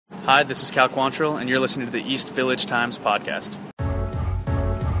Hi, this is Cal Quantrill, and you're listening to the East Village Times podcast.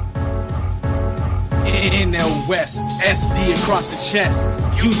 NL West, SD across the chest.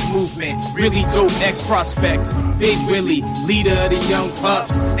 Youth movement, really dope ex-prospects. Big Willie, leader of the young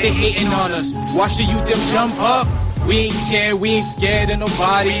pups. They hating on us, watch the youth them jump up. We ain't care, we ain't scared of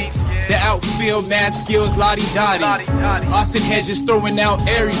nobody. The outfield, mad skills, lottie-dottie. Austin Hedges throwing out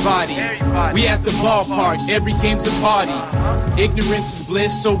everybody. We at the ballpark, every game's a party. Ignorance is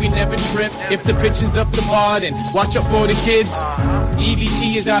bliss, so we never trip. If the pitch is up the bar, then watch out for the kids.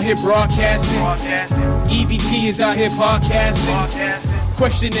 EVT is out here broadcasting. EVT is out here podcasting.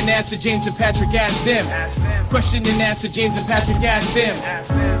 Question and answer, James and Patrick ask them. Question and answer, James and Patrick ask them.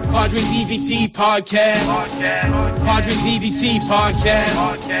 Padres EVT podcast. Padres EVT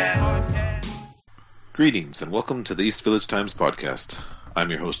podcast. Greetings and welcome to the East Village Times podcast. I'm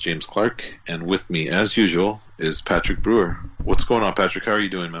your host, James Clark, and with me, as usual, is Patrick Brewer. What's going on, Patrick? How are you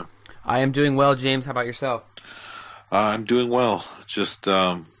doing, man? I am doing well, James. How about yourself? I'm doing well. Just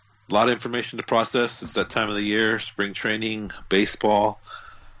a lot of information to process. It's that time of the year, spring training, baseball,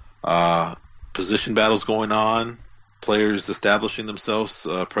 position battles going on, players establishing themselves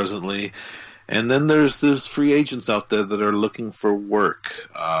presently. And then there's free agents out there that are looking for work.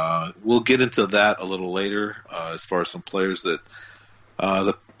 We'll get into that a little later as far as some players that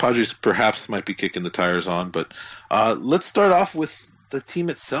the Padres perhaps might be kicking the tires on. But let's start off with the team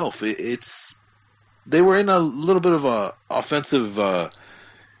itself. They were in a little bit of a offensive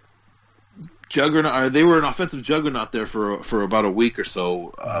juggernaut. Or they were an offensive juggernaut there for about a week or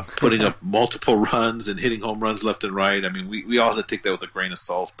so, putting up multiple runs and hitting home runs left and right. I mean, we all had to take that with a grain of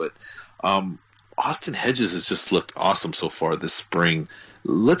salt, but Austin Hedges has just looked awesome so far this spring.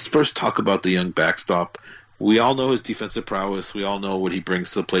 Let's first talk about the young backstop. We all know his defensive prowess. We all know what he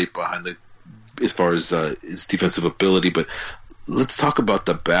brings to the plate as far as his defensive ability. But let's talk about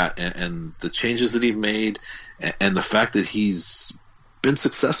the bat and the changes that he made and the fact that he's been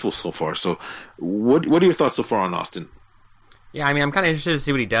successful so far. So what are your thoughts so far on Austin? Yeah, I mean, I'm kind of interested to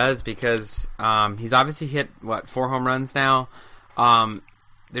see what he does because he's obviously hit, 4 home runs now.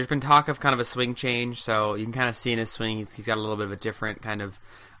 There's been talk of kind of a swing change, so you can kind of see in his swing he's got a little bit of a different kind of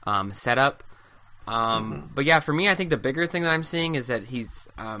setup. But yeah, for me, I think the bigger thing that I'm seeing is that he's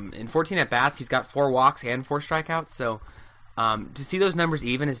in 14 at-bats, he's got 4 walks and 4 strikeouts. So to see those numbers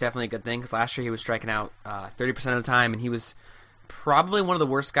even is definitely a good thing because last year he was striking out 30% of the time, and he was probably one of the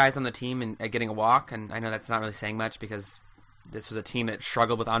worst guys on the team at getting a walk. And I know that's not really saying much because this was a team that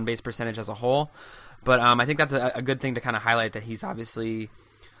struggled with on-base percentage as a whole. But I think that's a good thing to kind of highlight that he's obviously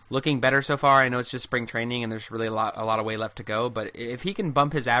looking better so far. I know it's just spring training and there's really a lot of way left to go, but if he can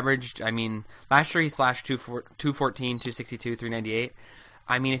bump his average, I mean, last year he slashed 214, 262, 398.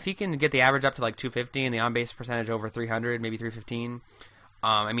 I mean, if he can get the average up to like 250 and the on-base percentage over 300, maybe 315,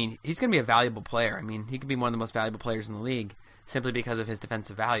 I mean, he's going to be a valuable player. I mean, he could be one of the most valuable players in the league simply because of his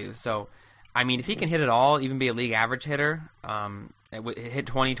defensive value. So, I mean, if he can hit it all, even be a league average hitter, hit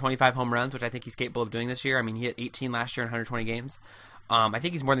 20, 25 home runs, which I think he's capable of doing this year. I mean, he hit 18 last year in 120 games. I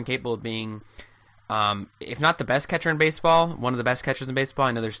think he's more than capable of being, if not the best catcher in baseball, one of the best catchers in baseball.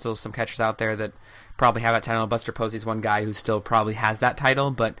 I know there's still some catchers out there that probably have that title. Buster Posey's one guy who still probably has that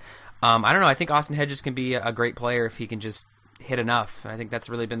title. But I don't know. I think Austin Hedges can be a great player if he can just hit enough. And I think that's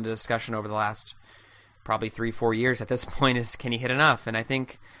really been the discussion over the last probably 3-4 years at this point is can he hit enough? And I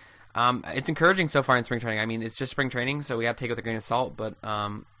think it's encouraging so far in spring training. I mean, it's just spring training, so we have to take it with a grain of salt. But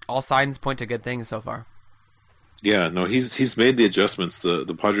all signs point to good things so far. Yeah, no, he's made the adjustments.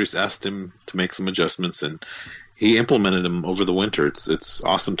 The Padres asked him to make some adjustments, and he implemented them over the winter. It's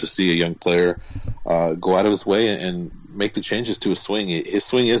awesome to see a young player go out of his way and make the changes to his swing. His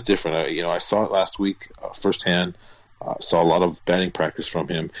swing is different. I saw it last week firsthand. Saw a lot of batting practice from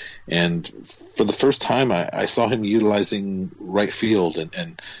him, and for the first time, I saw him utilizing right field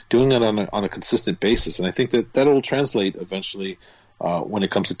and doing it on a consistent basis. And I think that will translate eventually. When it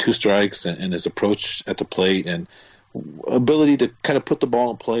comes to 2 strikes and his approach at the plate and ability to kind of put the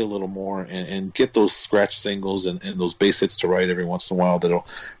ball in play a little more and get those scratch singles and those base hits to right every once in a while that'll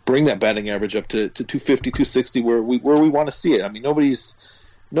bring that batting average up to 250, 260 where we want to see it. I mean, nobody's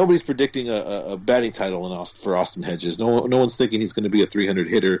predicting a batting title for Austin Hedges. No one's thinking he's going to be a 300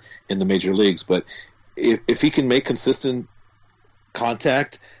 hitter in the major leagues, but if he can make consistent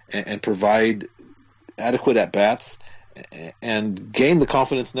contact and provide adequate at-bats and gain the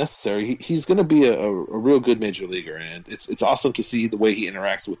confidence necessary, he's going to be a real good major leaguer. And it's awesome to see the way he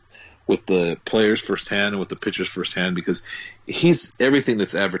interacts with the players firsthand and with the pitchers firsthand, because he's everything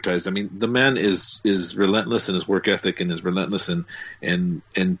that's advertised. I mean, the man is relentless in his work ethic and is relentless in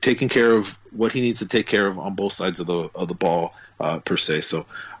taking care of what he needs to take care of on both sides of the ball, per se. So,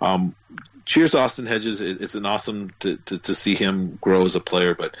 cheers to Austin Hedges. It's an awesome to see him grow as a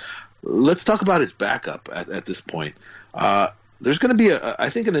player. But let's talk about his backup at this point. There's going to be I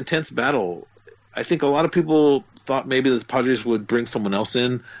think an intense battle. I think a lot of people thought maybe the Padres would bring someone else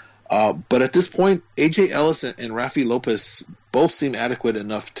in. But at this point, A.J. Ellis and Rafi Lopez both seem adequate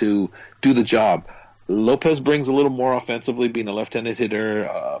enough to do the job. Lopez brings a little more offensively, being a left-handed hitter,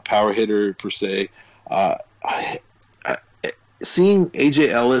 power hitter per se. Seeing A.J.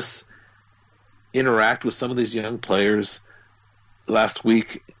 Ellis interact with some of these young players last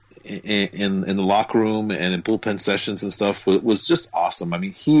week in the locker room and in bullpen sessions and stuff was just awesome. I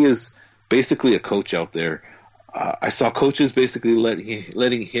mean, he is basically a coach out there. I saw coaches basically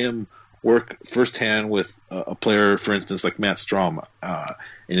letting him work firsthand with a player, for instance, like Matt Strom,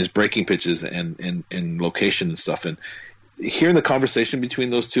 in his breaking pitches and in location and stuff. And hearing the conversation between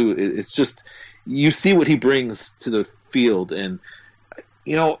those two, it's just, you see what he brings to the field. And,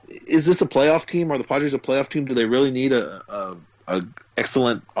 is this a playoff team? Are the Padres a playoff team? Do they really need a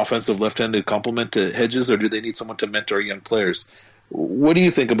excellent offensive left-handed complement to Hedges, or do they need someone to mentor young players? What do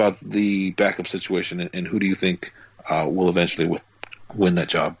you think about the backup situation, and who do you think will eventually win that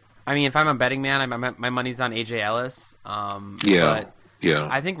job? I mean, if I'm a betting man, my money's on A.J. Ellis. Yeah.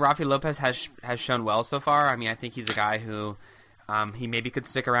 I think Rafi Lopez has shown well so far. I mean, I think he's a guy who he maybe could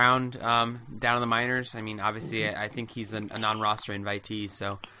stick around down in the minors. I mean, obviously, I think he's a non-roster invitee,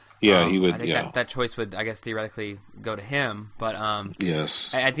 so yeah, he would. I think that choice would, I guess, theoretically go to him. But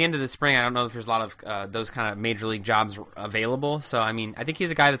yes, at the end of the spring, I don't know if there's a lot of those kind of major league jobs available. So, I mean, I think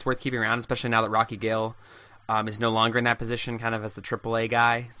he's a guy that's worth keeping around, especially now that Rocky Gale is no longer in that position, kind of as the AAA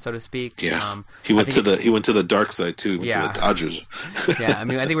guy, so to speak. Yeah, he went to the dark side too. To the Dodgers. Yeah, I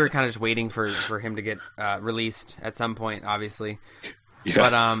mean, I think we were kind of just waiting for him to get released at some point, obviously. Yeah.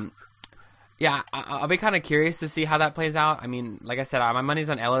 But yeah, I'll be kind of curious to see how that plays out. I mean, like I said, my money's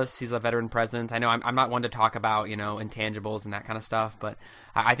on Ellis. He's a veteran presence. I know I'm not one to talk about, intangibles and that kind of stuff, but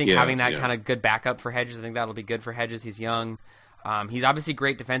I think having that kind of good backup for Hedges, I think that'll be good for Hedges. He's young. He's obviously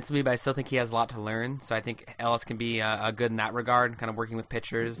great defensively, but I still think he has a lot to learn. So I think Ellis can be good in that regard, kind of working with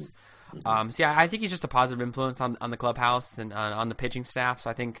pitchers. So yeah, I think he's just a positive influence on the clubhouse and on the pitching staff. So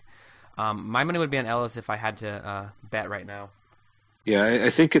I think my money would be on Ellis if I had to bet right now. Yeah, I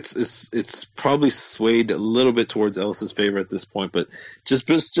think it's probably swayed a little bit towards Ellis's favor at this point, but just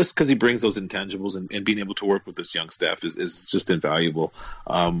because he brings those intangibles and being able to work with this young staff is just invaluable.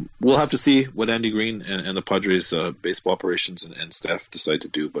 We'll have to see what Andy Green and the Padres baseball operations and staff decide to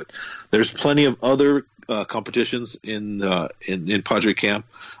do, but there's plenty of other competitions in Padre camp.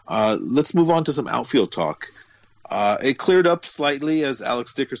 Let's move on to some outfield talk. It cleared up slightly as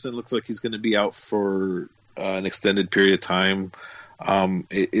Alex Dickerson looks like he's going to be out for an extended period of time.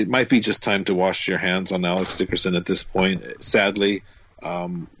 It might be just time to wash your hands on Alex Dickerson at this point. Sadly,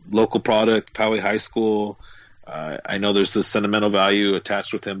 local product, Poway High School. I know there's this sentimental value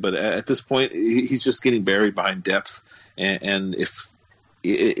attached with him, but at this point, he's just getting buried behind depth. And if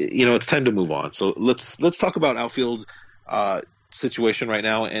it's time to move on. So let's talk about outfield situation right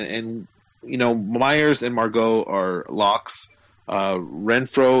now. And Myers and Margot are locks.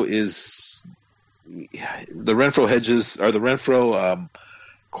 Renfroe is. The Renfroe Hedges or the Renfroe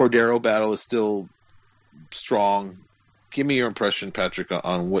Cordero battle is still strong. Give me your impression, Patrick,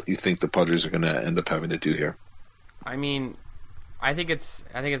 on what you think the Padres are going to end up having to do here. I mean, I think it's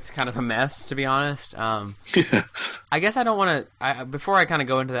kind of a mess, to be honest. I guess I don't want to. Before I kind of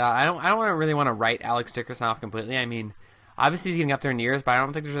go into that, I don't really want to write Alex Dickerson off completely. I mean, obviously he's getting up there in years, but I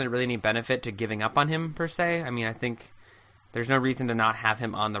don't think there's really any benefit to giving up on him per se. I mean, I think there's no reason to not have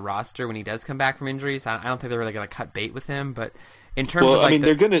him on the roster when he does come back from injuries. I don't think they're really going to cut bait with him. But in terms of, they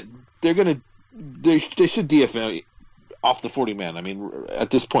should DFA off the 40-man. I mean, at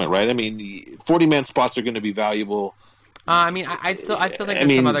this point, right? I mean, 40-man spots are going to be valuable. I mean, I still think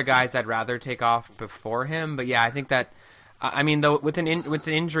there's some other guys I'd rather take off before him. But yeah, I think that. I mean, though, with an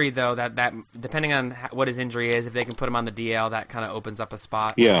injury, though, that depending on what his injury is, if they can put him on the DL, that kind of opens up a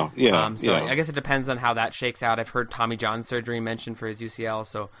spot. Yeah. I guess it depends on how that shakes out. I've heard Tommy John surgery mentioned for his UCL,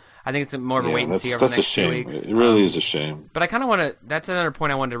 so I think it's more of a wait and see over that's the next a shame. 2 weeks. It really is a shame. But I kind of want to. That's another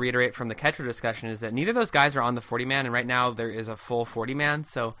point I wanted to reiterate from the catcher discussion is that neither of those guys are on the 40-man, and right now there is a full 40-man.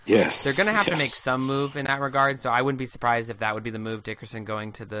 So Yes, they're going to have to make some move in that regard. So I wouldn't be surprised if that would be the move. Dickerson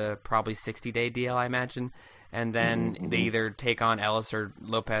going to the probably 60-day DL, I imagine, and then they either take on Ellis or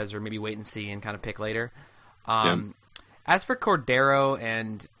Lopez, or maybe wait and see and kind of pick later. As for Cordero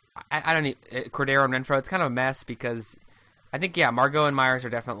and I don't need Cordero and Renfroe, it's kind of a mess because I think Margot and Myers are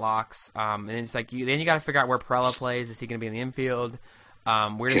definite locks. And it's like then you got to figure out where Perella plays. Is he going to be in the infield?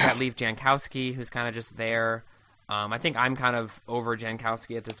 Where does that leave Jankowski, who's kind of just there? I think I'm kind of over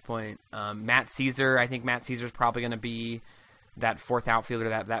Jankowski at this point. Matt Caesar, I think Matt Caesar's probably going to be that fourth outfielder,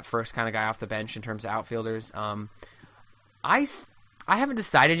 that first kind of guy off the bench in terms of outfielders. I haven't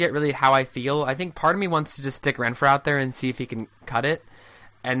decided yet really how I feel. I think part of me wants to just stick Renfroe out there and see if he can cut it.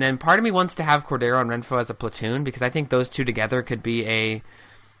 And then part of me wants to have Cordero and Renfroe as a platoon because I think those two together could be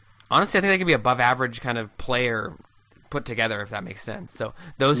honestly, I think they could be above average kind of player put together, if that makes sense. So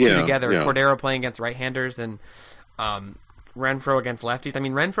those two together, Cordero playing against right-handers and Renfroe against lefties. I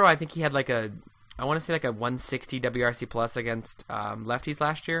mean, Renfroe, I think he had I want to say a 160 WRC plus against lefties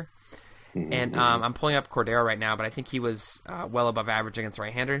last year. And I'm pulling up Cordero right now, but I think he was well above average against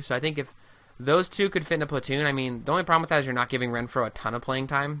right-handers. So I think if those two could fit in a platoon, I mean, the only problem with that is you're not giving Renfroe a ton of playing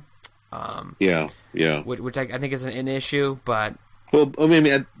time. Which I think is an issue, but... Well, I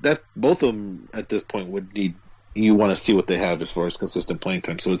mean, both of them at this point would need... You want to see what they have as far as consistent playing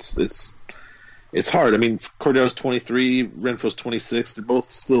time. So it's hard. I mean, Cordero's 23, Renfroe's 26. They're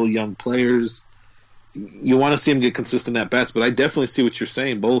both still young players. You want to see them get consistent at bats, but I definitely see what you're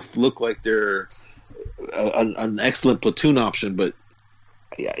saying. Both look like they're an excellent platoon option, but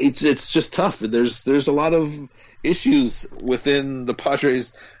it's just tough. There's a lot of issues within the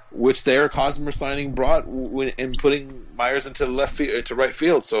Padres, which the Eric Hosmer signing brought in putting Myers into right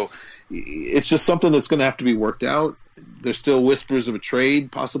field. So it's just something that's going to have to be worked out. There's still whispers of a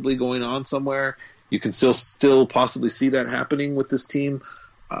trade possibly going on somewhere. You can still possibly see that happening with this team.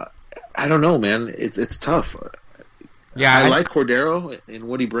 I don't know, man. It's tough. Yeah, I like Cordero and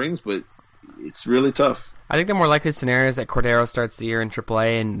what he brings, but it's really tough. I think the more likely scenario is that Cordero starts the year in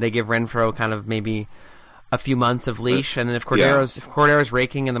AAA and they give Renfroe kind of maybe a few months of leash, and then if Cordero's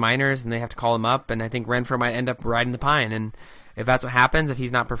raking in the minors and they have to call him up, and I think Renfroe might end up riding the pine, and if that's what happens, if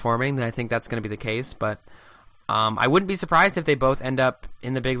he's not performing, then I think that's going to be the case. But I wouldn't be surprised if they both end up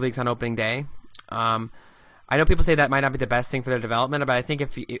in the big leagues on opening day. I know people say that might not be the best thing for their development, but I think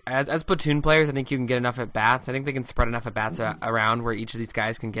as platoon players, I think you can get enough at bats. I think they can spread enough at bats around where each of these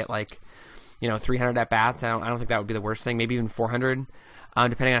guys can get 300 at bats. I don't think that would be the worst thing. Maybe even 400,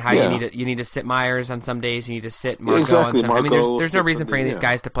 depending on how you need to sit Myers on some days. You need to sit Marco on some. I mean, there's no reason for any of these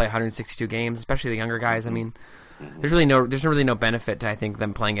guys to play 162 games, especially the younger guys. I mean, there's really no benefit to I think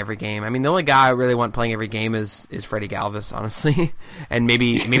them playing every game. I mean, the only guy I really want playing every game is Freddie Galvis, honestly, and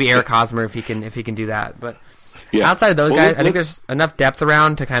maybe Eric Hosmer if he can do that, but. Yeah. Outside of those guys, I think there's enough depth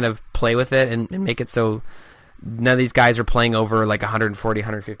around to kind of play with it and make it so none of these guys are playing over 140,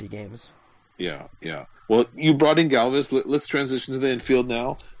 150 games. Yeah. Well, you brought in Galvis. Let's transition to the infield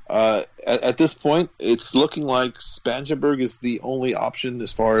now. At this point, it's looking like Spangenberg is the only option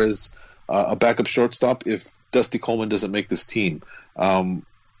as far as a backup shortstop if Dusty Coleman doesn't make this team. I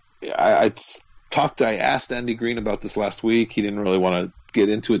asked Andy Green about this last week. He didn't really want to get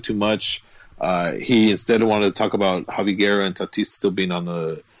into it too much. He instead wanted to talk about Javi Guerra and Tatis still being on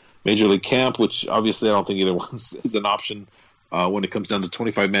the Major League camp, which obviously I don't think either one is an option when it comes down to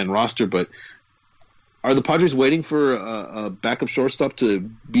 25-man roster. But are the Padres waiting for a backup shortstop to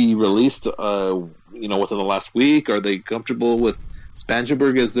be released, within the last week? Are they comfortable with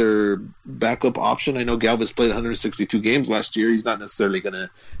Spangenberg as their backup option? I know Galvis played 162 games last year. He's not necessarily going to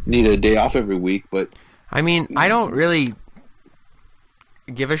need a day off every week, but I mean, I don't really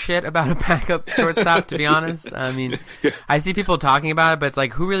give a shit about a backup shortstop, to be honest. I mean, I see people talking about it, but it's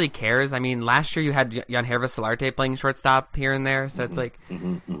like, who really cares? I mean, last year you had Yangervis Solarte playing shortstop here and there, so it's like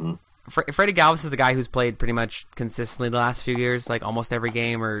Freddie Galvis is a guy who's played pretty much consistently the last few years, almost every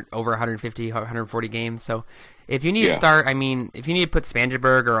game or over 150, 140 games. So if you need to start, I mean, if you need to put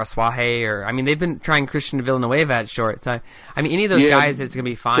Spangenberg or Asuaje they've been trying Christian Villanueva at short. So, I mean, any of those guys, it's going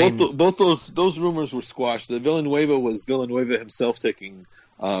to be fine. Both those rumors were squashed. The Villanueva was Villanueva himself taking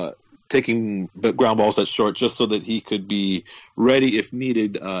ground balls at short just so that he could be ready if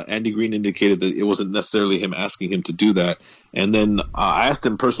needed. Andy Green indicated that it wasn't necessarily him asking him to do that. And then I asked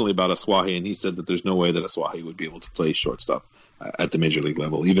him personally about Asuaje, and he said that there's no way that Asuaje would be able to play shortstop at the major league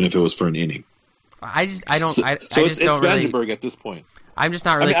level, even if it was for an inning. It's Spangenberg at this point. I'm just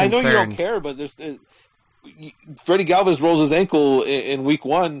not really concerned. I know you don't care, but Freddie Galvis rolls his ankle in week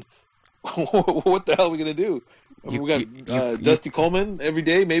 1. What the hell are we gonna do? We got Dusty Coleman every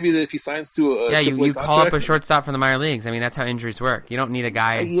day. Maybe if he signs to a you call up a shortstop from the minor leagues. I mean, that's how injuries work. You don't need a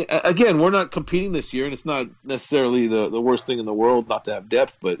guy. Again, we're not competing this year, and it's not necessarily the worst thing in the world not to have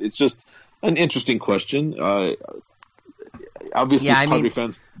depth, but it's just an interesting question. Obviously, Padre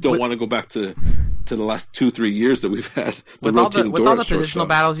fans don't want to go back to the last 2-3 years that we've had. With all the positional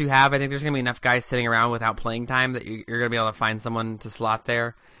battles you have, I think there's going to be enough guys sitting around without playing time that you're going to be able to find someone to slot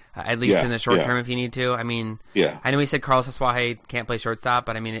there. At least in the short term, if you need to. I mean, I know we said Carlos Asuaje can't play shortstop,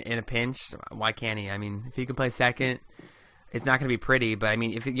 but I mean, in a pinch, why can't he? I mean, if he can play second, it's not going to be pretty. But I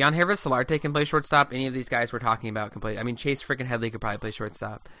mean, if Yangervis Solarte can play shortstop, any of these guys we're talking about can play. I mean, Chase freaking Headley could probably play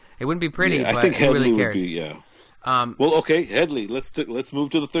shortstop. It wouldn't be pretty, but I think who really cares? Would be, well, okay, Headley. Let's move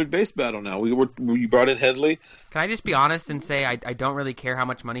to the third base battle now. We brought in Headley. Can I just be honest and say I don't really care how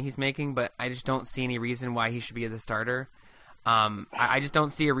much money he's making, but I just don't see any reason why he should be the starter. I just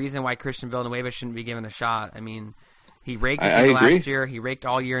don't see a reason why Christian Villanueva shouldn't be given a shot. I mean, he raked last year. He raked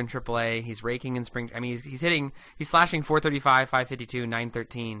all year in AAA. He's raking in spring. I mean, he's slashing 435, 552,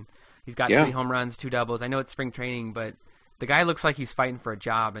 913. He's got 3 home runs, 2 doubles. I know it's spring training, but the guy looks like he's fighting for a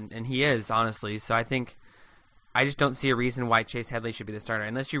job, and he is, honestly. So I just don't see a reason why Chase Headley should be the starter.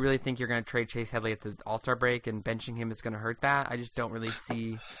 Unless you really think you're going to trade Chase Headley at the All-Star break and benching him is going to hurt that. I just don't really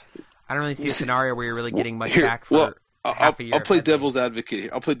see a scenario where you're really getting much back for half a year. I'll play devil's advocate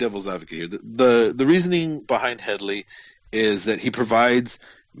here. The reasoning behind Headley is that he provides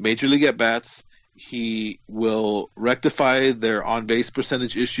major league at-bats. He will rectify their on-base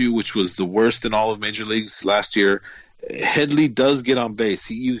percentage issue, which was the worst in all of major leagues last year. Headley does get on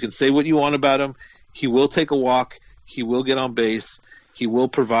base. You can say what you want about him. He will take a walk. He will get on base. He will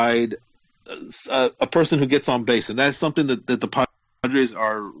provide a person who gets on base, and that's something that the Padres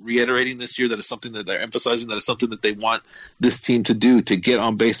are reiterating this year. That is something that they're emphasizing. That is something that they want this team to do, to get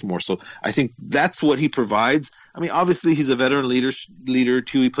on base more. So I think that's what he provides. I mean, obviously he's a veteran leader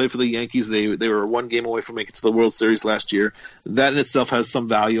too. He played for the Yankees. They were 1 game away from making it to the World Series last year. That in itself has some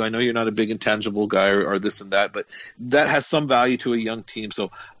value. I know you're not a big intangible guy or this and that, but that has some value to a young team. So,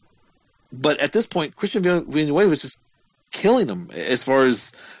 but at this point, Christian Villanueva was just killing them as far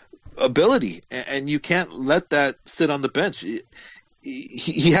as ability, and you can't let that sit on the bench.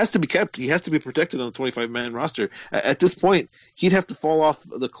 He has to be kept. He has to be protected on the 25-man roster. At this point, he'd have to fall off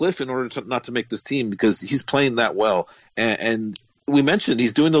the cliff in order not to make this team, because he's playing that well. And we mentioned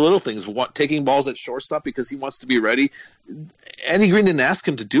he's doing the little things, taking balls at shortstop because he wants to be ready. Andy Green didn't ask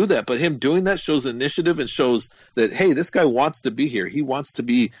him to do that, but him doing that shows initiative and shows that, hey, this guy wants to be here. He wants to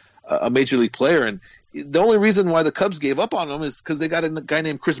be a major league player. And the only reason why the Cubs gave up on him is because they got a guy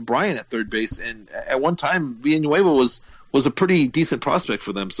named Chris Bryant at third base. And at one time, Villanueva was a pretty decent prospect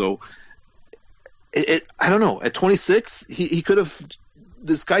for them. So I don't know. At 26, he could have –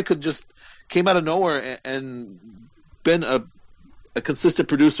 this guy could just came out of nowhere and been a consistent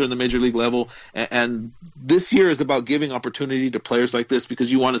producer in the major league level. And this year is about giving opportunity to players like this,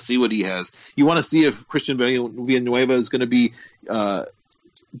 because you want to see what he has. You want to see if Christian Villanueva is going to be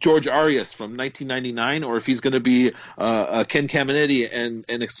George Arias from 1999, or if he's going to be Ken Caminiti and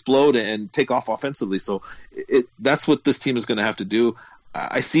explode and take off offensively. So that's what this team is going to have to do.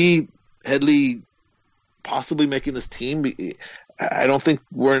 I see Headley possibly making this team. I don't think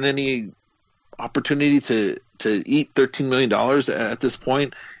we're in any opportunity to eat $13 million at this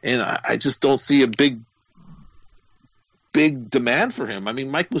point, and I just don't see a big demand for him. I mean,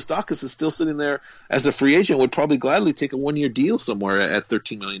 Mike Moustakas is still sitting there as a free agent, would probably gladly take a 1-year deal somewhere at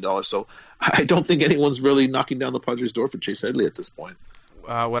 $13 million. So I don't think anyone's really knocking down the Padres' door for Chase Headley at this point.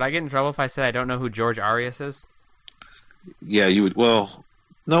 Would I get in trouble if I said I don't know who George Arias is? Yeah, you would. Well,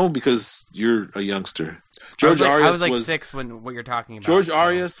 no, because you're a youngster. I was like 6 when what you're talking about. George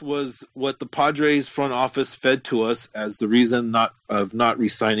Arias was what the Padres front office fed to us as the reason of not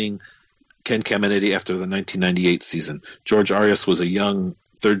re-signing Ken Caminiti after the 1998 season. George Arias was a young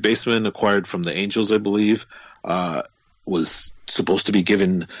third baseman acquired from the Angels, I believe, was supposed to be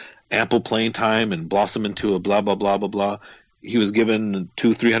given ample playing time and blossom into a blah, blah, blah, blah, blah. He was given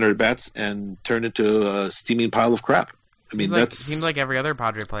 200-300 bats and turned into a steaming pile of crap. I mean, that seems like every other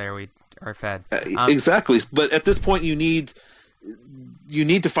Padre player we are fed. Exactly. But at this point, you need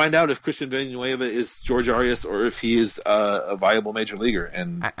to find out if Christian Villanueva is George Arias or if he is a viable major leaguer.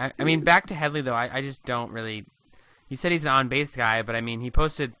 And I mean, back to Headley though, I just don't really. You said he's an on-base guy, but I mean, he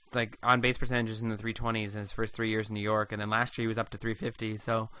posted like on-base percentages in the 320s in his first 3 years in New York, and then last year he was up to 350.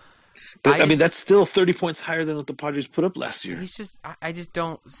 So But I mean, that's still 30 points higher than what the Padres put up last year. I just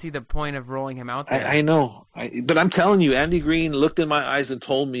don't see the point of rolling him out there. I know, but I'm telling you, Andy Green looked in my eyes and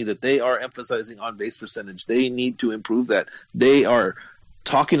told me that they are emphasizing on base percentage. They need to improve that. They are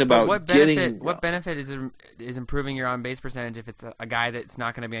talking about what benefit is improving your on base percentage if it's a guy that's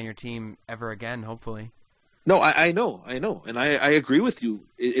not going to be on your team ever again? Hopefully. No, I know, and I agree with you.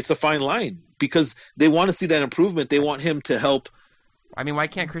 It's a fine line because they want to see that improvement. They want him to help. I mean, why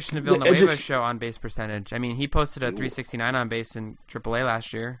can't Christian Villanueva show on base percentage? I mean, he posted a 369 on base in AAA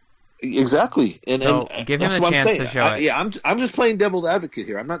last year. Exactly, and give him a chance to show it. Yeah, I'm just playing devil's advocate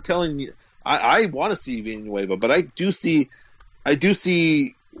here. I'm not telling you. I want to see Villanueva, but I do see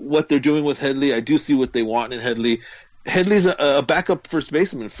what they're doing with Headley. I do see what they want in Headley. Headley's a backup first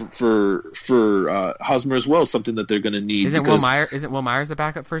baseman for Hosmer as well. Something that they're going to need. Isn't Will Myers a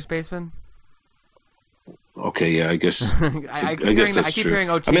backup first baseman? Okay, yeah, I guess. I keep hearing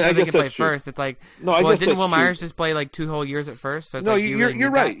OT so they can play first. It's like, no, I guess didn't Will Myers just play like 2 whole years at first? So it's no, like,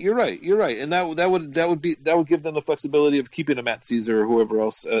 you're right, and that would give them the flexibility of keeping a Matt Caesar or whoever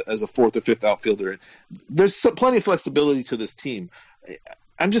else as a 4th or 5th outfielder. There's plenty of flexibility to this team.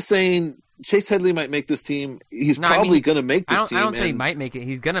 I'm just saying, Chase Headley might make this team. He's probably going to make this team. I don't think he might make it.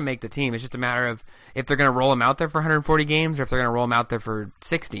 He's going to make the team. It's just a matter of if they're going to roll him out there for 140 games or if they're going to roll him out there for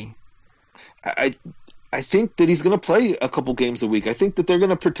 60. I think that he's going to play a couple games a week. I think that they're going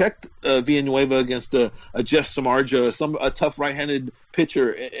to protect Villanueva against a Jeff Samardzija, a tough right-handed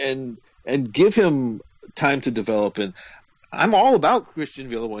pitcher, and give him time to develop. And I'm all about Christian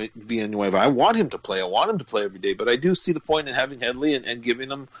Villanueva. I want him to play. I want him to play every day. But I do see the point in having Headley and giving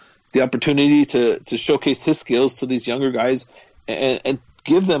him the opportunity to showcase his skills to these younger guys and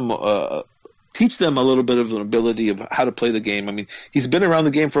give them teach them a little bit of an ability of how to play the game. I mean, he's been around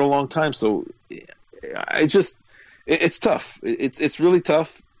the game for a long time, so it's tough. It's really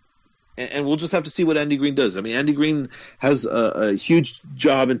tough, and we'll just have to see what Andy Green does. I mean, Andy Green has a huge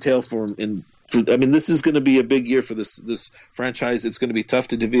job entailed for him. I mean, this is going to be a big year for this franchise. It's going to be tough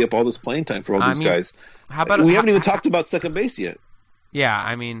to divvy up all this playing time for all these guys. We haven't even talked about second base yet. Yeah,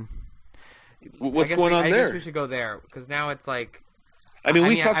 I mean, what's going on there? I guess we should go there because now it's like. I mean,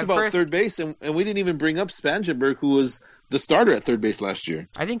 we talked about third base, and we didn't even bring up Spangenberg, who was the starter at third base last year.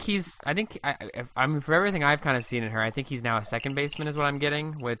 I mean, for everything I've kind of seen in her, I think he's now a second baseman is what I'm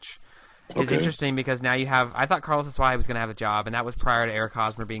getting, which is interesting because now you have. I thought Carlos Aswaji was going to have a job, and that was prior to Eric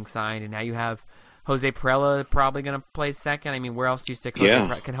Hosmer being signed, and now you have Jose Perella probably going to play second. I mean, where else do you stick?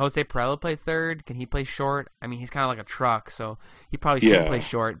 Can Jose Perella play third? Can he play short? I mean, he's kind of like a truck, so he probably should play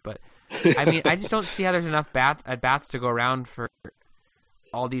short. But I mean, I just don't see how there's enough at bats to go around for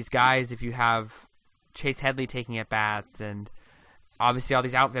all these guys if you have Chase Headley taking at bats and obviously all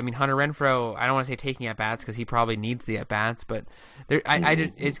these I mean, Hunter Renfroe, I don't want to say taking at bats because he probably needs the at bats, but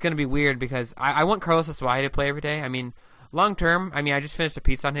it's going to be weird because I want Carlos Aswaji to play every day. I mean, long term, I mean, I just finished a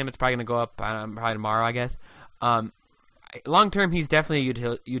piece on him. It's probably going to go up probably tomorrow, I guess. Long term, he's definitely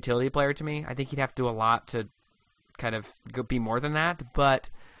a utility player to me. I think he'd have to do a lot to kind of be more than that, but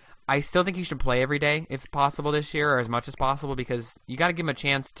I still think he should play every day if possible this year or as much as possible because you got to give him a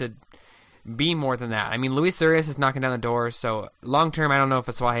chance to be more than that. I mean, Luis Urias is knocking down the door, so long term, I don't know if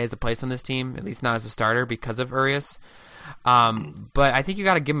Aswaji has a place on this team, at least not as a starter because of Urias. But I think you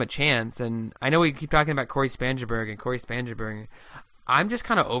got to give him a chance. And I know we keep talking about Corey Spangenberg. I'm just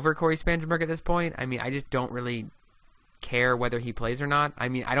kind of over Corey Spangenberg at this point. I mean, I just don't really care whether he plays or not. I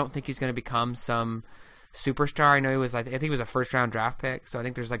mean, I don't think he's going to become some superstar. I know he was. I think he was a first-round draft pick, so I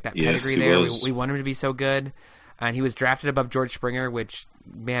think there's like that pedigree there. We want him to be so good, and he was drafted above George Springer, which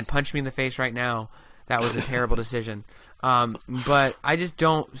punch me in the face right now. That was a terrible decision. But I just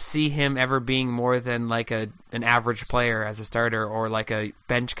don't see him ever being more than like an average player as a starter or like a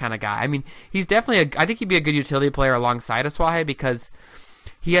bench kind of guy. I mean, he's definitely I think he'd be a good utility player alongside Aswaji because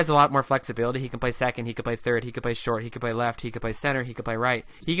he has a lot more flexibility. He can play second, he could play third, he could play short, he could play left, he could play center, he could play right.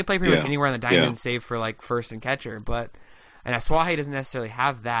 He could play pretty much anywhere on the diamond save for like first and catcher. And Aswaji doesn't necessarily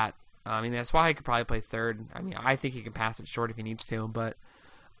have that. I mean, Aswaji could probably play third. I mean, I think he can pass it short if he needs to, but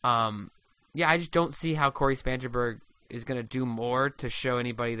yeah, I just don't see how Corey Spangenberg is going to do more to show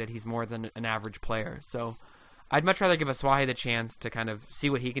anybody that he's more than an average player. So I'd much rather give Aswaji the chance to kind of see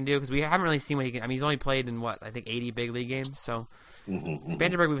what he can do because we haven't really seen what he can. I mean, he's only played in 80 big league games. So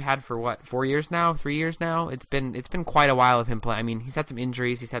Spangenberg we've had for 4 years now, 3 years now. It's been quite a while of him playing. I mean, he's had some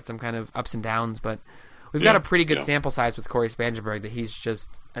injuries, he's had some kind of ups and downs, but we've got a pretty good sample size with Corey Spangenberg that he's just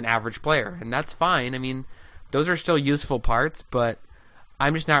an average player, and that's fine. I mean, those are still useful parts, but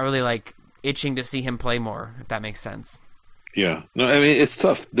I'm just not really like itching to see him play more, if that makes sense. Yeah. No, I mean, it's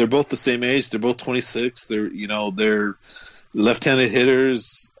tough. They're both the same age. They're both 26. They're left-handed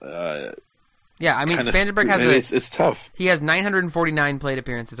hitters. Yeah, I mean, Spangenberg has it's tough. He has 949 plate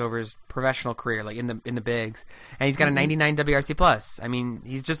appearances over his professional career, like in the bigs, and he's got a 99 WRC plus. I mean,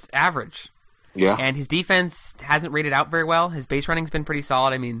 he's just average. Yeah. And his defense hasn't rated out very well. His base running's been pretty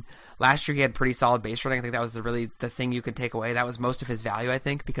solid. I mean, last year he had pretty solid base running. I think that was really the thing you could take away. That was most of his value, I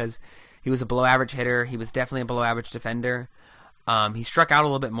think, because he was a below-average hitter. He was definitely a below-average defender. He struck out a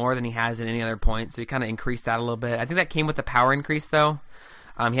little bit more than he has at any other point, so he kind of increased that a little bit. I think that came with the power increase, though.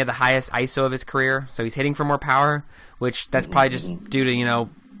 He had the highest ISO of his career, so he's hitting for more power, which that's probably just due to,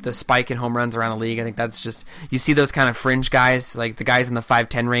 the spike in home runs around the league. I think that's just, you see those kind of fringe guys, like the guys in the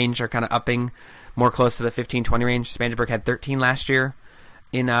 5-10 range are kind of upping more close to the 15-20 range. Spangenberg had 13 last year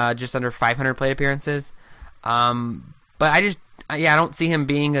in just under 500 plate appearances. But I don't see him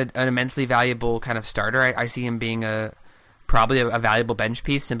being an immensely valuable kind of starter. I see him being probably a valuable bench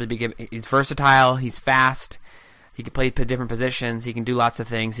piece, simply because he's versatile, he's fast, he can play different positions, he can do lots of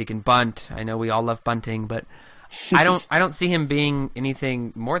things, he can bunt. I know we all love bunting, but I don't see him being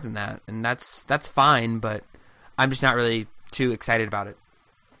anything more than that, and that's fine, but I'm just not really too excited about it.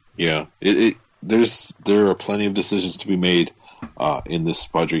 Yeah, there are plenty of decisions to be made in this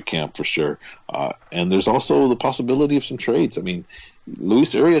Padre camp for sure, and there's also the possibility of some trades. I mean,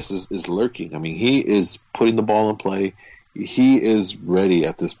 Luis Urias is lurking. I mean, he is putting the ball in play. He is ready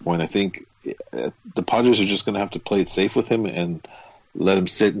at this point. I think the Padres are just going to have to play it safe with him and let him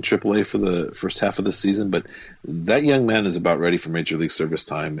sit in AAA for the first half of the season. But that young man is about ready for Major League service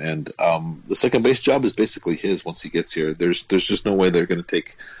time, and the second base job is basically his once he gets here. There's just no way they're going to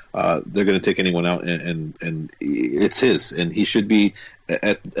take anyone out, and it's his, and he should be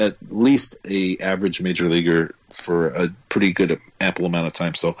at least a average major leaguer for a pretty good ample amount of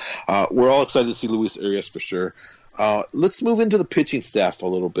time. So we're all excited to see Luis Urias for sure. Let's move into the pitching staff a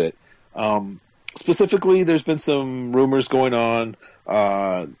little bit. Specifically, there's been some rumors going on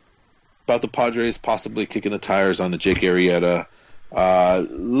about the Padres possibly kicking the tires on the Jake Arrieta.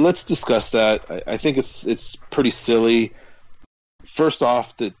 Let's discuss that. I think it's pretty silly. First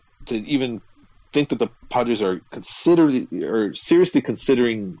off, to even think that the Padres are seriously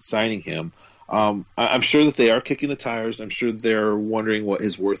considering signing him. I'm sure that they are kicking the tires. I'm sure they're wondering what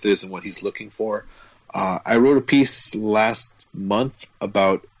his worth is and what he's looking for. I wrote a piece last month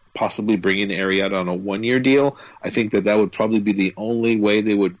about possibly bringing Arrieta on a 1-year deal. I think that would probably be the only way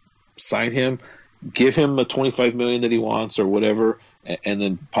they would sign him, give him the $25 million that he wants or whatever, and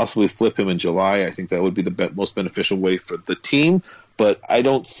then possibly flip him in July. I think that would be the most beneficial way for the team, but I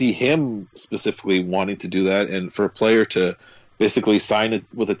don't see him specifically wanting to do that. And for a player to basically sign it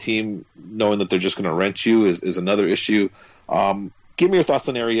with a team knowing that they're just going to rent you is another issue. Give me your thoughts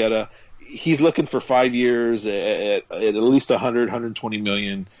on Arrieta. He's looking for 5 years at least 120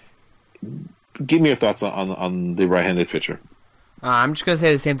 million. Give me your thoughts on the right-handed pitcher. I'm just going to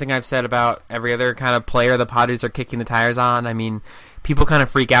say the same thing I've said about every other kind of player the Padres are kicking the tires on. I mean, people kind of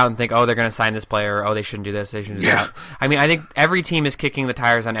freak out and think, oh, they're going to sign this player, or, oh, they shouldn't do this, they shouldn't do that. I mean, I think every team is kicking the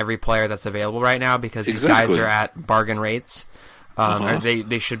tires on every player that's available right now because these guys are at bargain rates. Or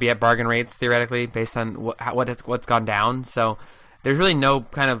they should be at bargain rates, theoretically, based on what's gone down. So there's really no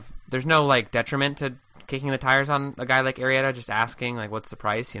detriment to kicking the tires on a guy like Arrieta, just asking, like, what's the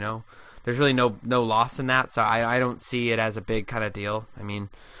price, There's really no loss in that, so I don't see it as a big kind of deal. I mean,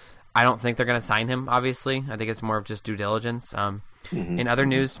 I don't think they're going to sign him, obviously. I think it's more of just due diligence. In other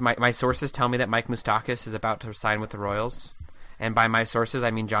news, my sources tell me that Mike Moustakas is about to sign with the Royals. And by my sources, I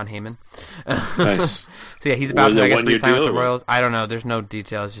mean John Heyman. Nice. So yeah, he's about to, I guess, re-sign with the Royals. I don't know. There's no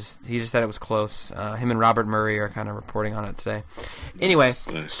details. He just said it was close. Him and Robert Murray are kind of reporting on it today. Anyway,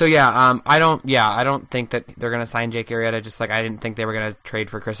 nice. So yeah, I don't think that they're going to sign Jake Arrieta. Just like I didn't think they were going to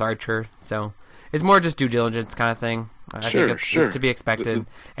trade for Chris Archer. So it's more just due diligence kind of thing. I think it's to be expected.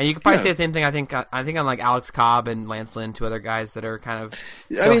 And you could probably say the same thing. I think on like Alex Cobb and Lance Lynn, two other guys that are kind of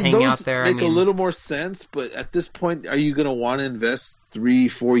still hanging out there. Make a little more sense, but at this point, are you going to want to invest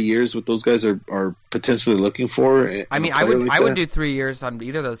 3-4 years what those guys are potentially looking for? I mean, I would do 3 years on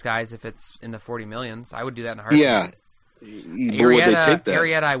either of those guys if it's in the 40 millions. I would do that in a heartbeat. Yeah.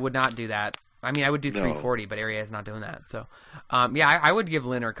 Arrieta, I would not do that. I mean, I would do 340, but Arrieta's not doing that. So, I would give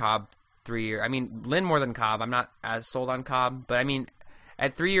Lynn or Cobb 3 years. I mean, Lynn more than Cobb. I'm not as sold on Cobb, but I mean,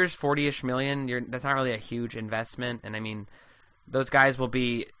 at 3 years, 40-ish million, that's not really a huge investment. And I mean, those guys will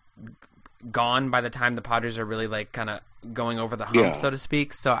be gone by the time the Padres are really like kind of going over the hump, so to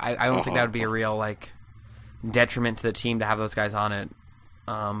speak. So I don't think that would be a real like detriment to the team to have those guys on it.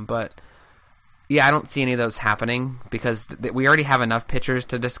 But yeah, I don't see any of those happening because we already have enough pitchers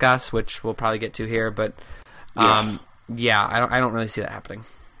to discuss, which we'll probably get to here. But I don't really see that happening.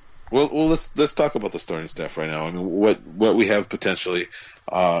 Well, let's talk about the starting staff right now. I mean, what we have potentially.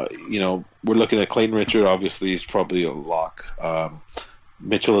 We're looking at Clayton Richard. Obviously, he's probably a lock.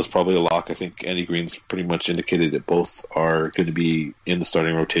 Mitchell is probably a lock. I think Andy Green's pretty much indicated that both are going to be in the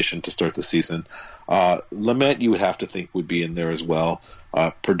starting rotation to start the season. Lamet, you would have to think, would be in there as well.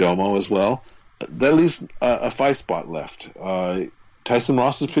 Perdomo as well. That leaves a 5 spot left. Tyson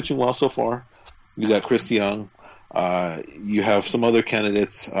Ross is pitching well so far. You got Chris Young. You have some other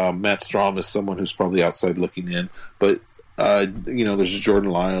candidates. Matt Strom is someone who's probably outside looking in, but there's Jordan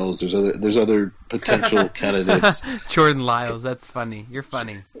Lyles. There's other potential candidates. Jordan Lyles, that's funny. You're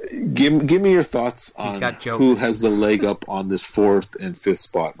funny. Give me your thoughts on jokes. Who has the leg up on this 4th and 5th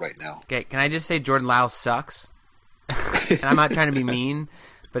spot right now. Okay, can I just say Jordan Lyles sucks? And I'm not trying to be mean,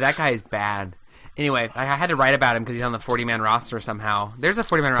 but that guy is bad. Anyway, I had to write about him because he's on the 40-man roster somehow. There's a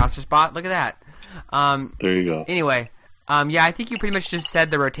 40-man roster spot. Look at that. There you go. Anyway, I think you pretty much just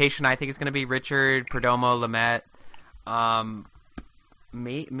said the rotation. I think it's going to be Richard, Perdomo, Lamet.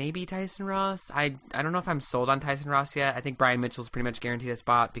 Maybe Tyson Ross. I don't know if I'm sold on Tyson Ross yet. I think Brian Mitchell's pretty much guaranteed a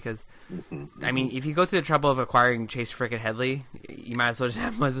spot because, I mean, if you go through the trouble of acquiring Chase frickin' Headley, you might as well just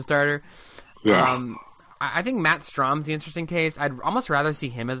have him as a starter. Yeah. I think Matt Strom's the interesting case. I'd almost rather see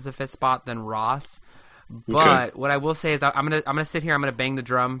him as the 5th spot than Ross. But what I will say is I'm gonna sit here. I'm gonna bang the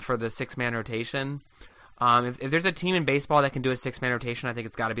drum for the 6-man rotation. If there's a team in baseball that can do a 6-man rotation, I think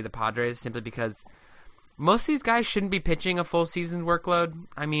it's got to be the Padres, simply because most of these guys shouldn't be pitching a full season workload.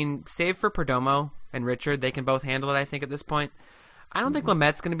 I mean, save for Perdomo and Richard, they can both handle it, I think, at this point. I don't think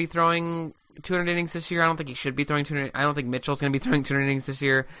Lamet's going to be throwing 200 innings this year. I don't think he should be throwing 200. I don't think Mitchell's going to be throwing 200 innings this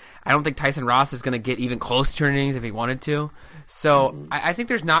year. I don't think Tyson Ross is going to get even close to 200 innings if he wanted to. So I think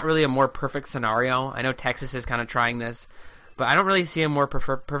there's not really a more perfect scenario. I know Texas is kind of trying this, but I don't really see a more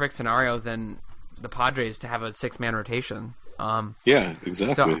perfect scenario than the Padres to have a 6-man rotation. Yeah,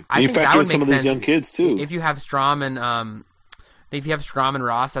 exactly. So you factor in some of these young kids too. If you have Strom and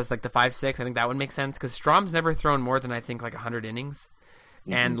Ross as like the 5-6, I think that would make sense because Strom's never thrown more than I think like 100 innings,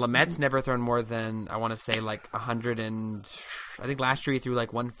 and Lamet's never thrown more than I want to say like 100 and I think last year he threw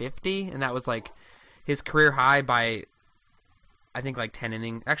like 150, and that was like his career high by I think like 10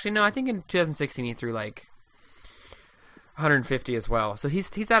 innings. Actually, no, I think in 2016 he threw like 150 as well. So he's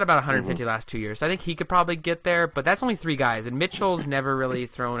at about 150 last 2 years. So I think he could probably get there, but that's only 3 guys. And Mitchell's never really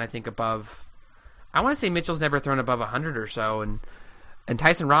thrown, I think, above... I want to say Mitchell's never thrown above 100 or so, and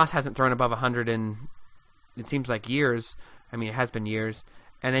Tyson Ross hasn't thrown above 100 in, it seems like, years. I mean, it has been years.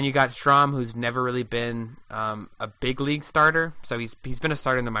 And then you got Strom, who's never really been a big league starter. So he's been a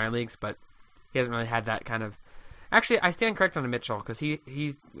starter in the minor leagues, but he hasn't really had that kind of... Actually, I stand correct on Mitchell because he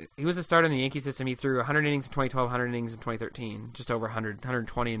was a starter in the Yankee system. He threw 100 innings in 2012, 100 innings in 2013, just over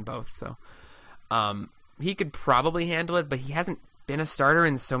 120 in both. So he could probably handle it, but he hasn't been a starter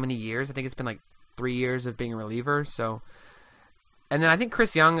in so many years. I think it's been like 3 years of being a reliever. So, and then I think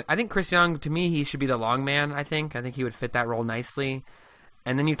Chris Young, to me, he should be the long man. I think he would fit that role nicely.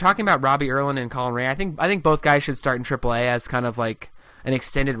 And then you're talking about Robbie Erlin and Colin Ray. I think both guys should start in AAA as kind of like an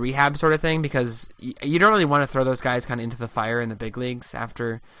extended rehab sort of thing, because you don't really want to throw those guys kind of into the fire in the big leagues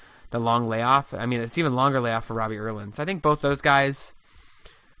after the long layoff. I mean, it's even longer layoff for Robbie Erlin. So I think both those guys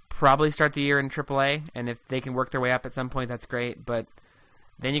probably start the year in AAA, and if they can work their way up at some point, that's great. But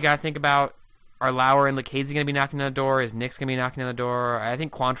then you got to think about, are Lauer and Lucchesi going to be knocking on the door? Is Nix going to be knocking on the door? I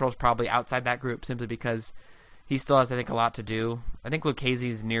think Quantrill's probably outside that group simply because he still has, I think, a lot to do. I think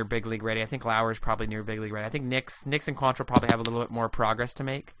Lucchesi's near big league ready. I think Lauer's probably near big league ready. I think Nix and Quantrill probably have a little bit more progress to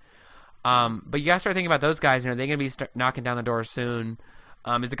make. But you got to start thinking about those guys. They're going to be knocking down the door soon.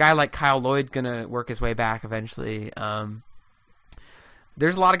 Is a guy like Kyle Lloyd going to work his way back eventually?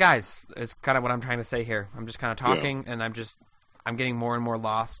 There's a lot of guys. Is kind of what I'm trying to say here. I'm just kind of talking, and I'm getting more and more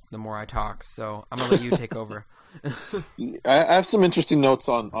lost the more I talk. So I'm going to let you take over. I have some interesting notes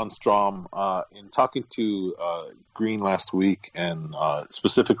on Strom. In talking to Green last week, and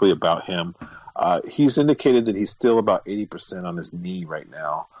specifically about him, he's indicated that he's still about 80% on his knee right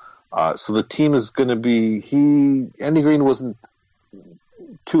now. So the team is going to be... Andy Green wasn't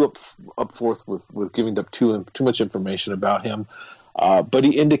too up forth with giving up too much information about him. But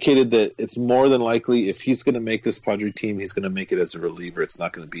he indicated that it's more than likely if he's going to make this Padre team, he's going to make it as a reliever. It's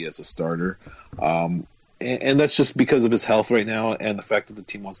not going to be as a starter. And that's just because of his health right now and the fact that the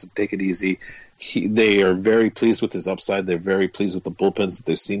team wants to take it easy. They are very pleased with his upside. They're very pleased with the bullpens that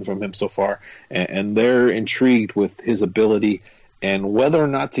they've seen from him so far. And they're intrigued with his ability and whether or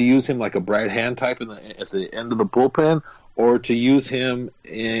not to use him like a Brad Hand type at the end of the bullpen or to use him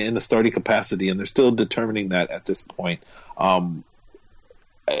in the starting capacity. And they're still determining that at this point. At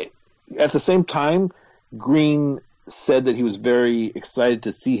the same time, Green said that he was very excited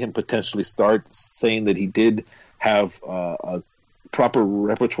to see him potentially start, saying that he did have a proper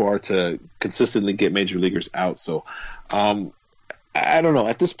repertoire to consistently get major leaguers out. So I don't know.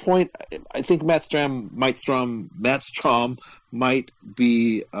 At this point, I think Matt Strom might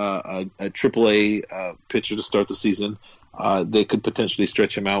be a AAA pitcher to start the season. They could potentially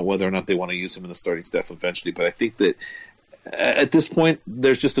stretch him out, whether or not they want to use him in the starting staff eventually. But I think that at this point,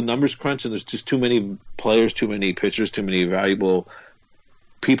 there's just a numbers crunch, and there's just too many players, too many pitchers, too many valuable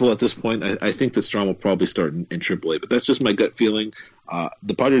people at this point. I think that Strom will probably start in AAA, but that's just my gut feeling.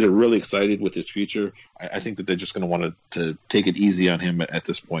 The Padres are really excited with his future. I think that they're just going to want to take it easy on him at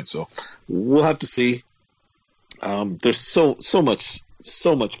this point. So we'll have to see. There's so much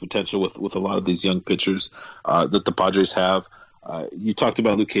potential with a lot of these young pitchers that the Padres have. You talked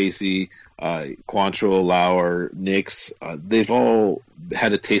about Lucchesi, Quantrill, Lauer, Nix. They've all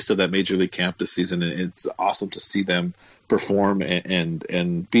had a taste of that major league camp this season, and it's awesome to see them perform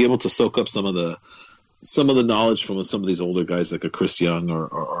and be able to soak up some of the knowledge from some of these older guys like a Chris Young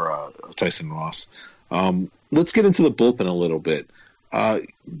or Tyson Ross. Let's get into the bullpen a little bit.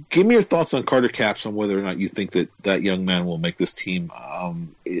 Give me your thoughts on Carter Capps, on whether or not you think that young man will make this team.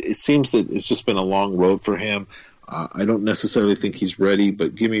 It seems that it's just been a long road for him. I don't necessarily think he's ready,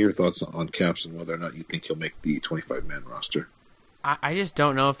 but give me your thoughts on Capps and whether or not you think he'll make the 25-man roster. I just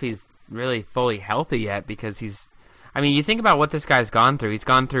don't know if he's really fully healthy yet, because you think about what this guy's gone through. He's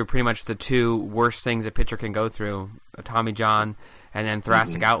gone through pretty much the two worst things a pitcher can go through, a Tommy John and then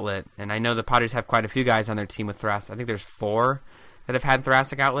thoracic outlet. And I know the Padres have quite a few guys on their team with thoracic. I think there's 4 that have had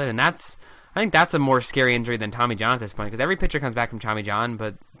thoracic outlet, and I think that's a more scary injury than Tommy John at this point, because every pitcher comes back from Tommy John,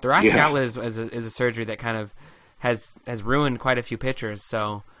 but thoracic outlet is a surgery that kind of has ruined quite a few pitchers.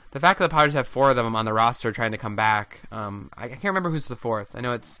 So the fact that the Padres have 4 of them on the roster trying to come back, I can't remember who's the 4th. I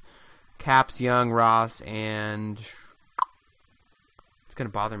know it's Capps, Young, Ross, and it's going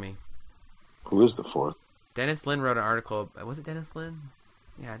to bother me. Who is the 4th? Dennis Lin wrote an article. Was it Dennis Lin?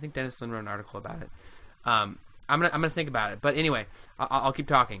 Yeah, I think Dennis Lin wrote an article about it. I'm gonna think about it. But anyway, I'll keep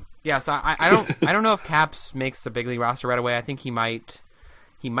talking. Yeah, so I don't know if Capps makes the big league roster right away. I think he might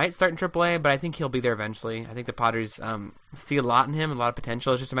start in AAA, but I think he'll be there eventually. I think the Padres see a lot in him, a lot of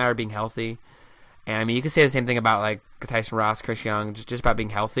potential. It's just a matter of being healthy. And you could say the same thing about like Tyson Ross, Chris Young, just about being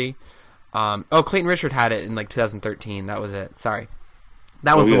healthy. Clayton Richard had it in like 2013. That was it. Sorry.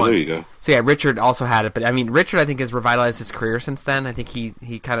 That was the one. There you go. So yeah, Richard also had it, but Richard I think has revitalized his career since then. I think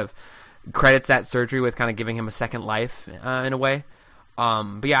he kind of credits that surgery with kind of giving him a second life in a way.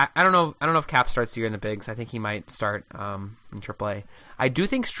 But yeah, I don't know if Cap starts the year in the bigs. I think he might start in AAA. I do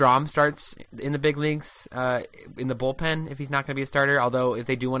think Strom starts in the big leagues in the bullpen if he's not going to be a starter. Although if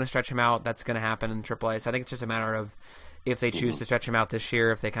they do want to stretch him out, that's going to happen in AAA. So I think it's just a matter of if they choose to stretch him out this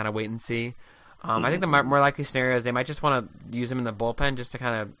year, if they kind of wait and see. I think the more likely scenario is they might just want to use him in the bullpen just to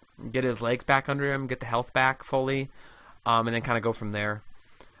kind of get his legs back under him, get the health back fully, and then kind of go from there.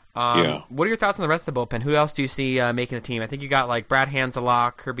 What are your thoughts on the rest of the bullpen? Who else do you see making the team? I think you got like Brad Hand's a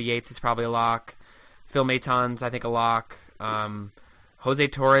lock, Kirby Yates is probably a lock, Phil Maton's I think a lock. Jose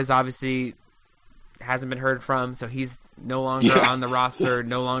Torres obviously hasn't been heard from, so he's no longer on the roster,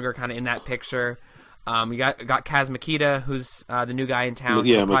 no longer kind of in that picture. You got Kaz Makita, who's the new guy in town.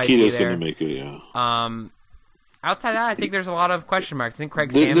 Yeah, Makita's going to make it, yeah. Outside that, I think there's a lot of question marks. I think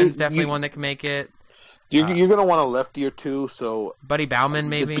Craig Salmon's definitely one that can make it. You're going to want a lefty or two, so... Buddy Bauman,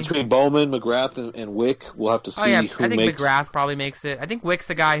 maybe? Between Bowman, McGrath, and Wick, we'll have to see I think McGrath probably makes it. I think Wick's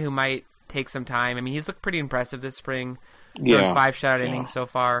the guy who might take some time. He's looked pretty impressive this spring. 5 shutout innings so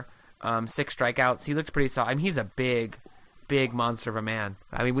far. 6 strikeouts. He looks pretty solid. He's a big monster of a man.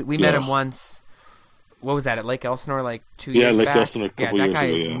 We met him once... What was that, at Lake Elsinore, like 2 years back? Yeah, Lake Elsinore a couple years ago, that guy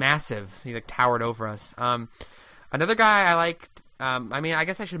is massive. He, towered over us. Another guy I liked, I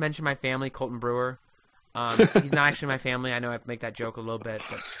guess I should mention my family, Colton Brewer. He's not actually my family. I know I make that joke a little bit.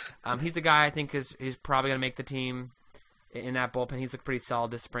 But he's a guy I think he's probably going to make the team in that bullpen. He's looked pretty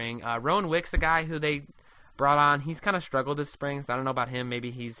solid this spring. Rowan Wick's the guy who they brought on. He's kind of struggled this spring, so I don't know about him. Maybe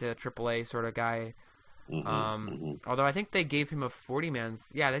he's a AAA sort of guy. Although I think they gave him a 40-man.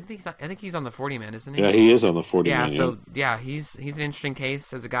 Yeah, I think he's on the 40-man, isn't he? Yeah, he is on the 40-man. Yeah, so he's an interesting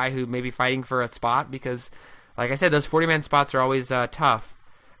case as a guy who may be fighting for a spot because, like I said, those 40-man spots are always tough.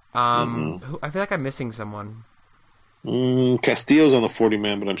 I feel like I'm missing someone. Castillo's on the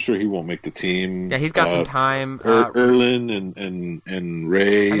 40-man, but I'm sure he won't make the team. Yeah, he's got some time. Erlin and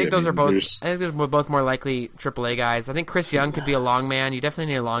Ray. I think those are both. I think they're both more likely AAA guys. I think Chris Young could be a long man. You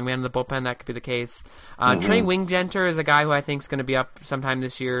definitely need a long man in the bullpen. That could be the case. Trey Wingenter is a guy who I think is going to be up sometime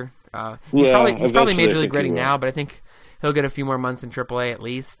this year. He's probably major league ready now, but I think he'll get a few more months in AAA at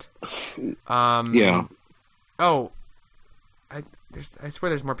least. I swear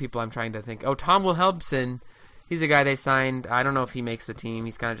there's more people I'm trying to think. Oh, Tom Wilhelmsen. He's a guy they signed. I don't know if he makes the team.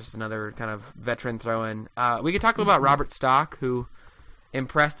 He's kind of just another kind of veteran throw-in. We could talk a little about Robert Stock, who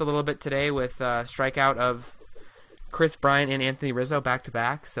impressed a little bit today with strikeout of Chris Bryant and Anthony Rizzo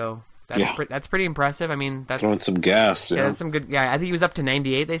back-to-back. So that's pretty impressive. I mean, that's throwing some gas. Yeah, that's some good. Yeah, I think he was up to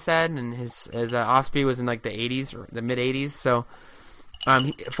 98. They said, and his off-speed was in like the 80s or the mid-80s. So,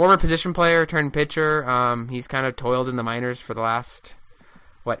 former position player turned pitcher. He's kind of toiled in the minors for the last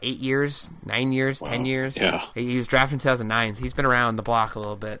 8 years, 9 years, 10 years. Yeah, he was drafted in 2009. So he's been around the block a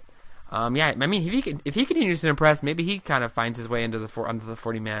little bit. I mean, if he continues to impress, maybe he kind of finds his way into the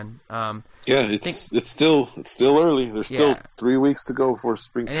 40-man. It's still early. There's still 3 weeks to go before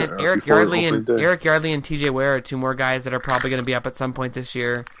spring. And Eric Yardley and TJ Ware are two more guys that are probably going to be up at some point this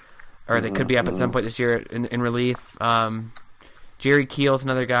year, or they could be up at some point this year in relief. Jerry Keel's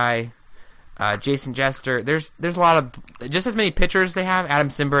another guy. Jason Jester. There's a lot of just as many pitchers they have. Adam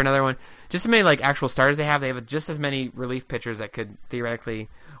Simber, another one. Just as many like actual starters they have. They have just as many relief pitchers that could theoretically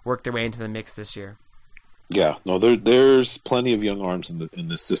work their way into the mix this year. Yeah, no, there's plenty of young arms in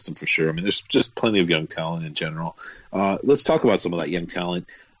this system for sure. I mean, there's just plenty of young talent in general. Let's talk about some of that young talent.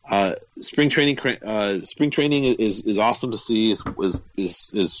 Spring training is awesome to see.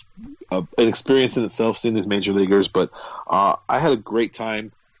 Is an experience in itself seeing these major leaguers. But I had a great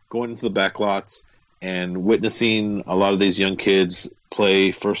time going into the back lots and witnessing a lot of these young kids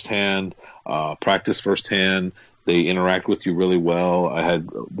play firsthand, practice firsthand. They interact with you really well. I had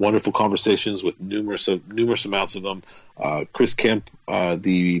wonderful conversations with numerous amounts of them. Chris Kemp,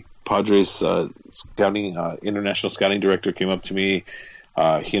 the Padres international scouting director, came up to me.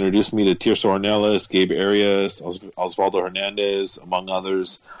 He introduced me to Tirso Ornelas, Gabe Arias, Osvaldo Hernandez, among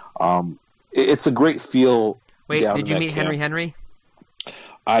others. It's a great feel. Wait, did you meet Henry?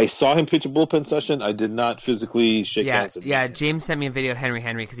 I saw him pitch a bullpen session. I did not physically shake hands. Yeah, James sent me a video of Henry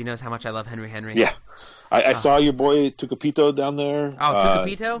because he knows how much I love Henry. Yeah. I saw your boy Tucapito down there. Oh,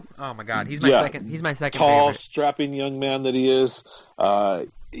 Tucapito! Oh my God, he's my second. He's my second tall, favorite. strapping young man that he is.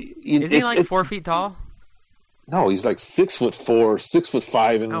 Is he like 4 feet tall? No, he's like 6'4",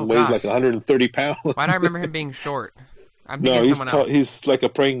 6'5", and weighs like 130 pounds. Why do I remember him being short? I'm thinking someone else. He's like a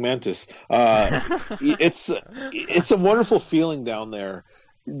praying mantis. It's a wonderful feeling down there.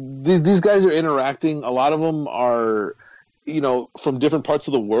 These guys are interacting. A lot of them are, from different parts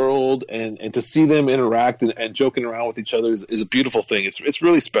of the world, and to see them interact and joking around with each other is a beautiful thing. It's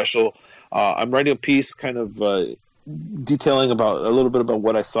really special. I'm writing a piece kind of detailing a little bit about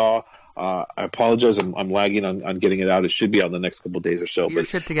what I saw. I apologize. I'm lagging on getting it out. It should be out in the next couple of days or so. Get your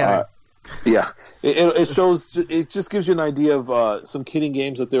shit together. Yeah, it shows. It just gives you an idea of some kidding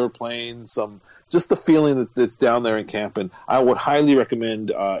games that they were playing, just the feeling that's down there in camp. And I would highly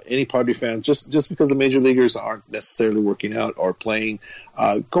recommend any Padre fan, just because the major leaguers aren't necessarily working out or playing,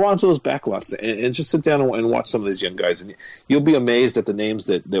 go on to those backlots and just sit down and watch some of these young guys, and you'll be amazed at the names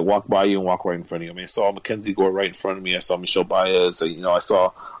that walk by you and walk right in front of you. I mean, I saw Mackenzie Gore right in front of me. I saw Michel Baez. I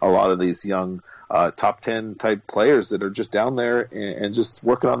saw a lot of these young top 10 type players that are just down there and just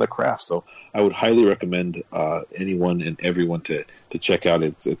working on their craft. So I would highly recommend anyone and everyone to check out.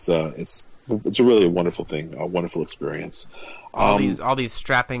 It's a really wonderful thing, a wonderful experience. All these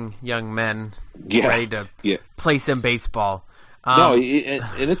strapping young men ready to play some baseball. And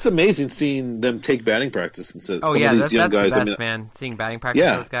it's amazing seeing them take batting practice and some of these young guys. That's the best, man. Seeing batting practice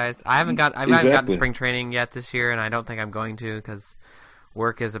with those guys. I haven't gotten to spring training yet this year, and I don't think I'm going to because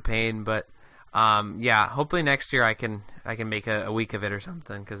work is a pain. But hopefully next year I can make a week of it or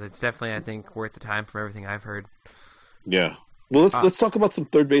something, because it's definitely, I think, worth the time from everything I've heard. Yeah. Well, let's talk about some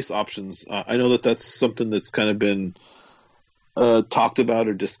third base options. I know that's something that's kind of been talked about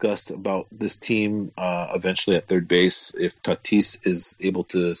or discussed about this team eventually at third base. If Tatis is able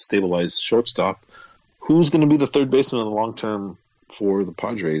to stabilize shortstop, who's going to be the third baseman in the long term for the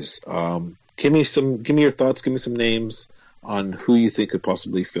Padres? Give me your thoughts. Give me some names on who you think could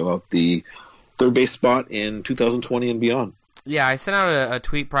possibly fill out the third base spot in 2020 and beyond. Yeah, I sent out a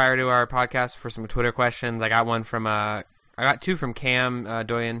tweet prior to our podcast for some Twitter questions. I got two from Cam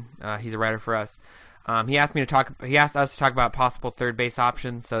Doyen. He's a writer for us. He asked us to talk about possible third base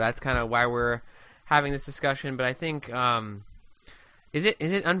options, so that's kind of why we're having this discussion. But I think is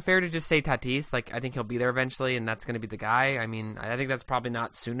it unfair to just say Tatis? Like, I think he'll be there eventually, and that's going to be the guy. I mean, I think that's probably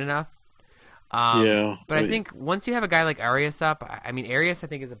not soon enough. But I think once you have a guy like Arias up, Arias I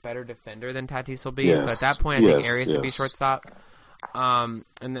think is a better defender than Tatis will be. Yes, so at that point, I think Arias would be shortstop.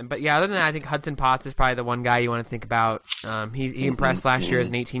 But yeah, other than that, I think Hudson Potts is probably the one guy you want to think about. He impressed last year as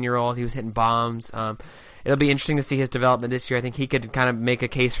an 18-year-old. He was hitting bombs. It'll be interesting to see his development this year. I think he could kind of make a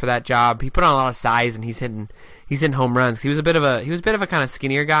case for that job. He put on a lot of size, and he's hitting home runs. He was a bit of a kind of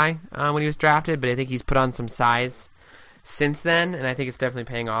skinnier guy when he was drafted, but I think he's put on some size since then, and I think it's definitely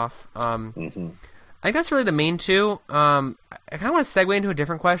paying off. I think that's really the main two. I kind of want to segue into a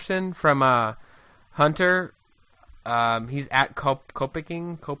different question from Hunter. He's at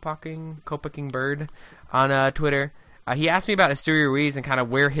Kopaking Bird on Twitter. He asked me about Esteury Ruiz and kind of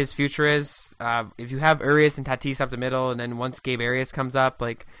where his future is. If you have Urias and Tatis up the middle, and then once Gabe Arias comes up,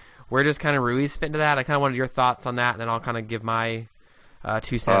 like where does kind of Ruiz fit into that? I kind of wanted your thoughts on that, and then I'll kind of give my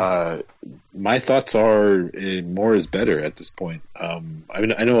 2 cents. My thoughts are more is better at this point. I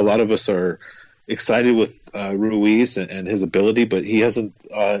know a lot of us are excited with Ruiz and his ability, but he hasn't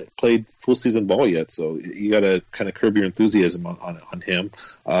played full season ball yet, so you got to kind of curb your enthusiasm on him.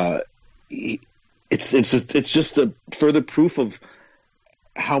 It's just a further proof of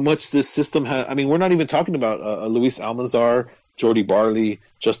how much this system has. I mean, we're not even talking about Luis Almanzar, Jordy Barley,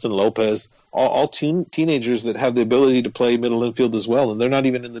 Justin Lopez, all teenagers that have the ability to play middle infield as well, and they're not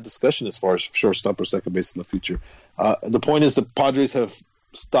even in the discussion as far as shortstop or second base in the future. The point is the Padres have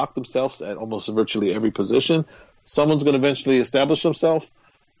stocked themselves at almost virtually every position. Someone's going to eventually establish themselves.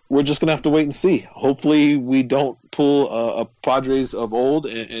 We're just going to have to wait and see. Hopefully we don't pull a Padres of old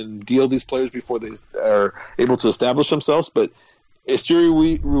and deal these players before they are able to establish themselves. But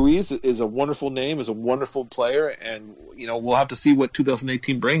Esteury Ruiz is a wonderful name, is a wonderful player, and we'll have to see what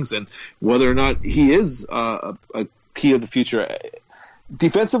 2018 brings and whether or not he is a key of the future.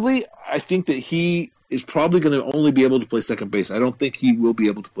 Defensively, I think that he is probably going to only be able to play second base. I don't think he will be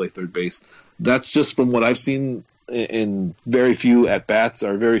able to play third base. That's just from what I've seen in very few at-bats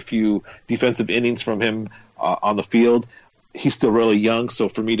or very few defensive innings from him on the field. He's still really young, so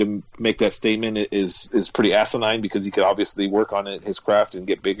for me to make that statement is pretty asinine because he could obviously work on his craft and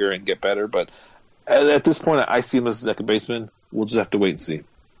get bigger and get better. But at this point, I see him as a second baseman. We'll just have to wait and see.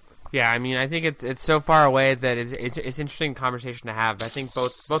 Yeah, I mean, I think it's so far away that it's interesting conversation to have. I think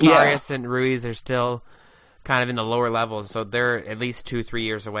both Arias and Ruiz are still kind of in the lower levels, so they're at least 2-3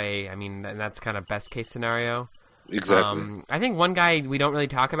 years away. I mean, and that's kind of best case scenario. Exactly. I think one guy we don't really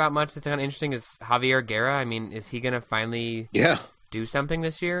talk about much that's kind of interesting is Javier Guerra. I mean, is he going to finally do something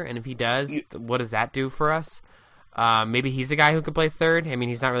this year? And if he does, what does that do for us? Maybe he's a guy who could play third. I mean,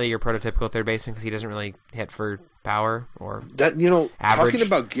 he's not really your prototypical third baseman because he doesn't really hit for power or that. Average. Talking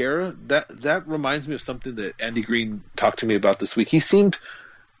about Guerra, that reminds me of something that Andy Green talked to me about this week. He seemed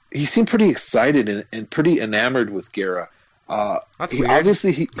pretty excited and pretty enamored with Guerra. That's weird.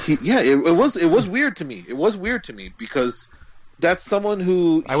 Obviously, it was weird to me. It was weird to me because that's someone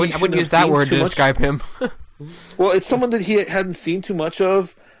who I wouldn't use that word to describe him. Well, it's someone that he hadn't seen too much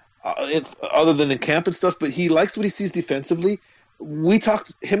of, other than in camp and stuff. But he likes what he sees defensively.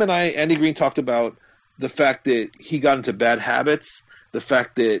 Him and I, Andy Green, talked about the fact that he got into bad habits, the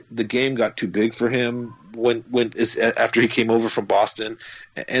fact that the game got too big for him after he came over from Boston,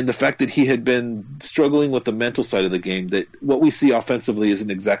 and the fact that he had been struggling with the mental side of the game, that what we see offensively isn't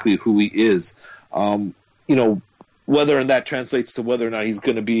exactly who he is. Whether that translates to whether or not he's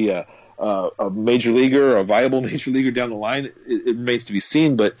going to be a major leaguer or a viable major leaguer down the line, it remains to be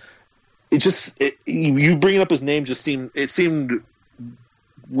seen. But you bringing up his name seemed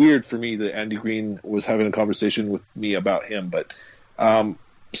weird for me that Andy Green was having a conversation with me about him. But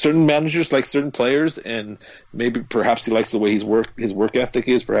certain managers like certain players, and perhaps he likes the way his work ethic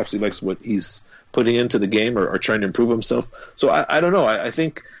is. Perhaps he likes what he's putting into the game or trying to improve himself. So I don't know. I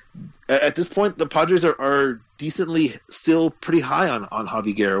think at this point the Padres are decently still pretty high on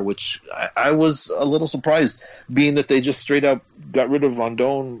Javi Guerra, which I was a little surprised, being that they just straight up got rid of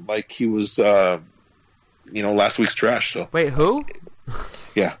Rondon like he was last week's trash. So wait, who?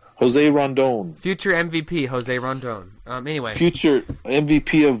 Yeah. Jose Rondon. Future MVP, Jose Rondon. Anyway. Future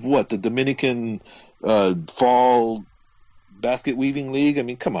MVP of what? The Dominican Fall Basket Weaving League? I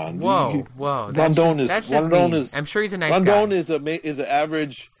mean, come on. Whoa. Rondon is. I'm sure he's a nice Rondon guy. is an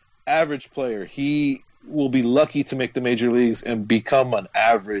average player. He will be lucky to make the major leagues and become an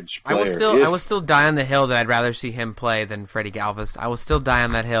average player. I will still die on the hill that I'd rather see him play than Freddie Galvis. I will still die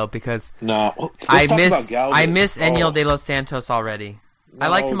on that hill because I miss Enyel De Los Santos already. I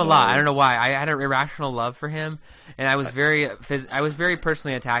liked him a lot. I don't know why. I had an irrational love for him, and I was very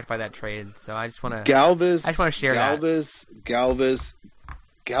personally attacked by that trade. So I just want to share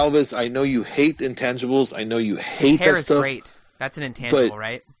Galvis. I know you hate intangibles. I know you hate hair that stuff. Is great. That's an intangible,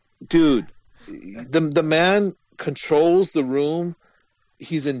 right? Dude, the man controls the room.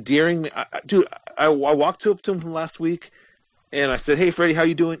 He's endearing. I walked up to him last week. and I said, "Hey, Freddie, how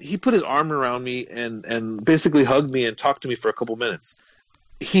you doing?" He put his arm around me and basically hugged me and talked to me for a couple minutes.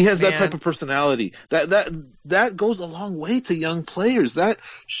 He has that type of personality. That goes a long way to young players. That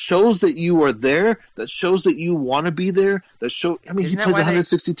shows that you are there. That shows that you want to be there. He plays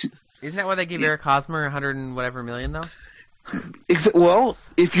 162. Isn't that why they gave Eric Hosmer 100 and whatever million though? Well,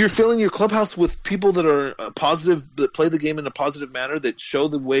 if you're filling your clubhouse with people that are positive, that play the game in a positive manner, that show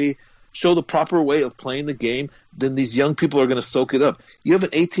the proper way of playing the game, then these young people are going to soak it up. You have an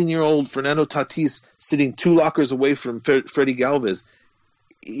 18-year-old Fernando Tatis sitting 2 lockers away from Freddie Galvis.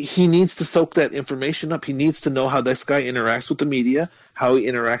 He needs to soak that information up. He needs to know how this guy interacts with the media, how he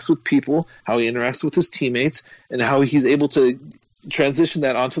interacts with people, how he interacts with his teammates, and how he's able to transition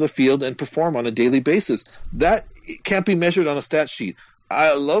that onto the field and perform on a daily basis. That can't be measured on a stat sheet.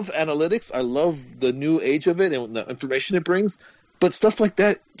 I love analytics. I love the new age of it and the information it brings, but stuff like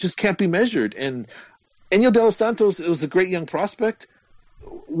that just can't be measured. And Enyel De Los Santos, it was a great young prospect.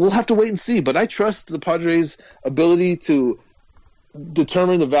 We'll have to wait and see, but I trust the Padres' ability to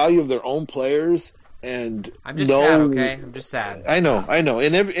determine the value of their own players. And I'm just sad, okay? I'm just sad. I know.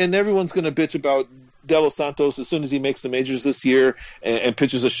 And everyone's going to bitch about De Los Santos as soon as he makes the majors this year and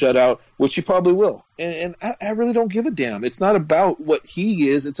pitches a shutout, which he probably will. And I really don't give a damn. It's not about what he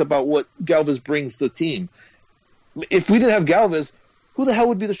is. It's about what Galvis brings to the team. If we didn't have Galvis, who the hell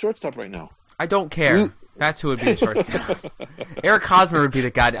would be the shortstop right now? I don't care. That's who would be the shortstop. Eric Hosmer would be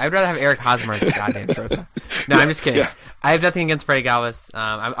the goddamn. I'd rather have Eric Hosmer as the goddamn shortstop. No, I'm just kidding. Yeah. I have nothing against Freddie Galvis.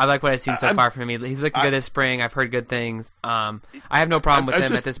 I like what I've seen so far from him. He's looking good this spring. I've heard good things. I have no problem with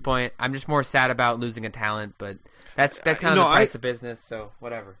him at this point. I'm just more sad about losing a talent, but that's kind of the price of business. So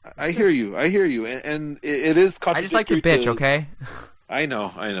whatever. I hear you, and it is contradictory. I just like to bitch, okay? I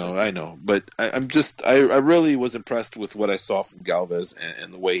know, but I really was impressed with what I saw from Galvis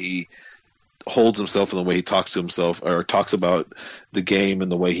and the way he holds himself and the way he talks to himself or talks about the game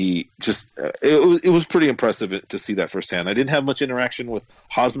and the way he just it was pretty impressive to see that firsthand. I didn't have much interaction with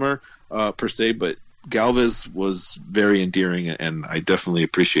Hosmer per se, but Galvis was very endearing, and I definitely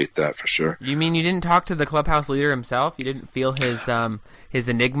appreciate that for sure. You mean you didn't talk to the clubhouse leader himself? You didn't feel his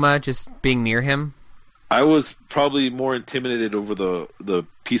enigma just being near him? I was probably more intimidated over the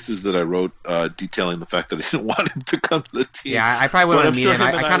pieces that I wrote detailing the fact that I didn't want him to come to the team. Yeah, I probably wouldn't meet him.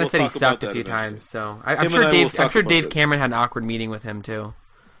 I kind of said he sucked a few times. So I'm sure Dave Cameron had an awkward meeting with him too.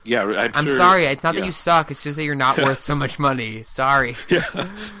 Yeah, I'm sure, sorry. It's not that you suck. It's just that you're not worth so much money. Sorry. Yeah.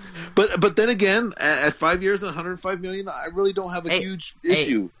 But then again, at 5 years and $105 million, I really don't have a huge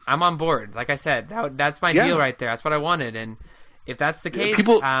issue. I'm on board. Like I said, that's my deal right there. That's what I wanted. And if that's the case,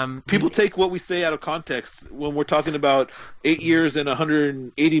 people take what we say out of context when we're talking about 8 years and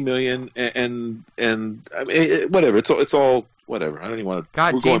 $180 million and I mean, whatever. It's all whatever. I don't even want to.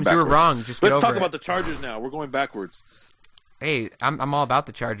 God, James, you were wrong. Just let's talk about the Chargers now. We're going backwards. Hey, I'm all about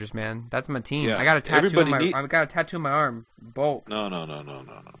the Chargers, man. That's my team. Yeah. I got a tattoo. I got a tattoo on my arm. Bolt. No.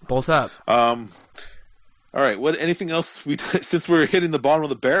 Bolt up. All right. Anything else? Since we're hitting the bottom of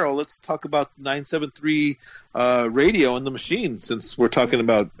the barrel, let's talk about 973 radio and the machine. Since we're talking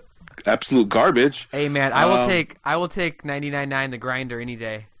about absolute garbage. Hey man, I will take 99.9 the grinder any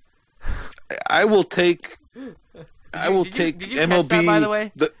day. I will take. Did you MLB. Catch that, by the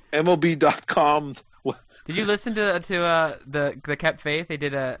way? The MLB.com. Did you listen to the Kept Faith? They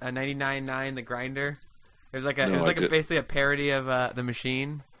did a 99.9 the grinder. It was basically a parody of the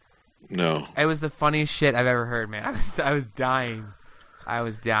machine. No. It was the funniest shit I've ever heard, man. I was dying.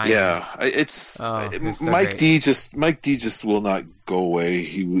 Yeah, it's so Mike D just will not go away.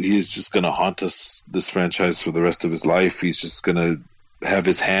 He is just going to haunt this franchise for the rest of his life. He's just going to have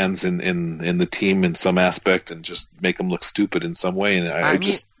his hands in the team in some aspect and just make him look stupid in some way. And I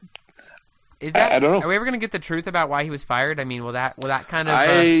don't know. Are we ever going to get the truth about why he was fired? I mean, will that kind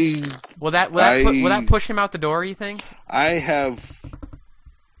of will that push him out the door? You think? I have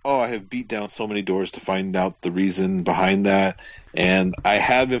beat down so many doors to find out the reason behind that, and I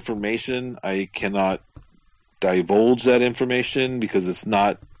have information. I cannot divulge that information because it's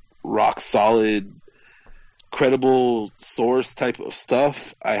not rock solid, credible source type of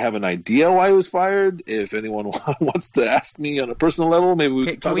stuff. I have an idea why he was fired. If anyone wants to ask me on a personal level, maybe we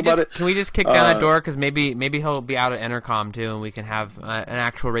can talk about it. Can we just kick down that door? Because maybe he'll be out at Entercom too, and we can have an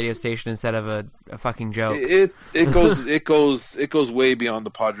actual radio station instead of a fucking joke. It goes way beyond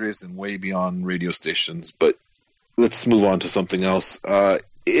the Padres and way beyond radio stations. But let's move on to something else.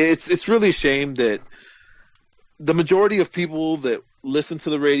 It's really a shame that the majority of people that listen to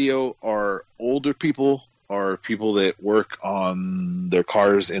the radio are older people. Are people that work on their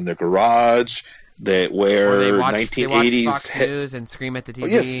cars in their garage, that wear 1980s Fox News and scream at the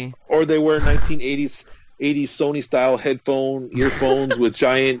TV. Yes, or they wear 1980s 80s Sony style earphones with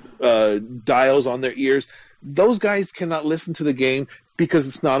giant dials on their ears. Those guys cannot listen to the game because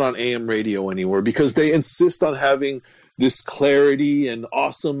it's not on AM radio anymore, because they insist on having this clarity and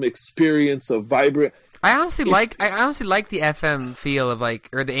awesome experience of vibrant. I honestly like the FM feel of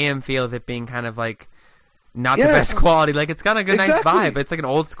or the AM feel of it being kind of not the best quality. It's got a good nice vibe. It's like an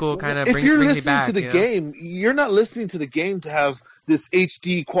old school kind of. If you're listening back, to the game, you're not listening to the game to have this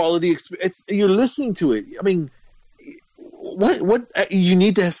HD quality experience. You're listening to it. I mean, what you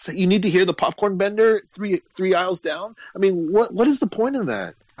need to hear the popcorn bender three aisles down. I mean, what is the point of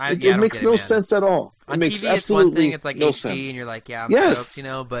that? It makes no sense at all. On it makes TV, it's one thing. It's no HD, sense. and you're I'm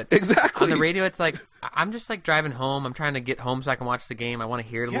stoked, But exactly on the radio, it's I'm just driving home. I'm trying to get home so I can watch the game. I want to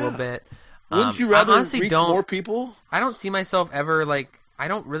hear it a little bit. Wouldn't you rather reach don't, more people? I don't see myself ever I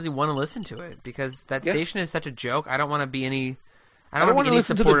don't really want to listen to it because that station is such a joke. I don't want to be any. I don't want to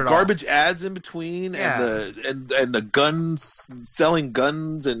listen to the garbage ads in between and the guns selling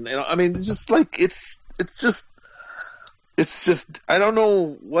guns and I mean it's just I don't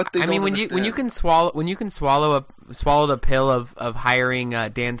know what they. I mean, when you can swallow the pill of hiring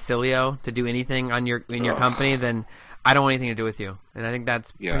Dan Sileo to do anything in your company, then I don't want anything to do with you. And I think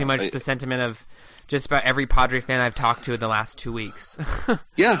that's pretty much the sentiment of just about every Padre fan I've talked to in the last 2 weeks.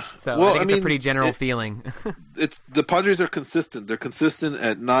 Yeah. So well, I think it's a pretty general feeling. It's the Padres are consistent. They're consistent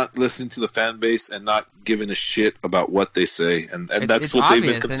at not listening to the fan base and not giving a shit about what they say, and that's what they've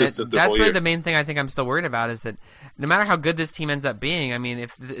been consistent the whole year. That's really the main thing I think I'm still worried about is that no matter how good this team ends up being, I mean,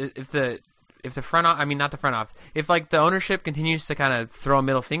 if the front office, I mean not the front office, if the ownership continues to kind of throw a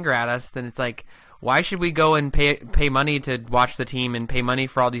middle finger at us, then it's why should we go and pay money to watch the team and pay money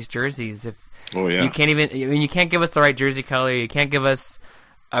for all these jerseys if you can't even? I mean, you can't give us the right jersey color. You can't give us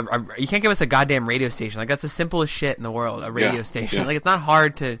a goddamn radio station. That's the simplest shit in the world. A radio station. Yeah. It's not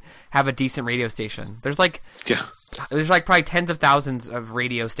hard to have a decent radio station. There's there's probably tens of thousands of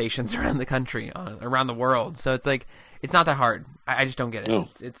radio stations around the country, around the world. So it's not that hard. I just don't get it. No.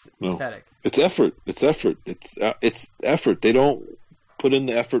 It's pathetic. It's effort. It's effort. They don't put in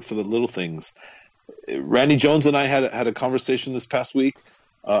the effort for the little things. Randy Jones and I had a conversation this past week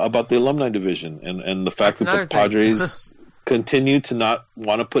about the alumni division and the fact that the Padres continue to not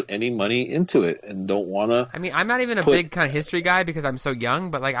want to put any money into it and don't want to. I mean, I'm not even a big kind of history guy because I'm so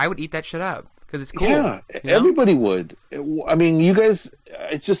young, but I would eat that shit up because it's cool. Yeah, everybody would. I mean, you guys,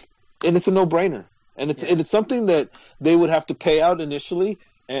 it's just, and it's a no-brainer, and it's something that they would have to pay out initially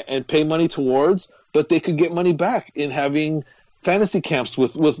and pay money towards, but they could get money back in having fantasy camps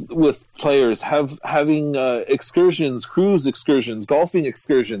with players, having excursions, cruise excursions, golfing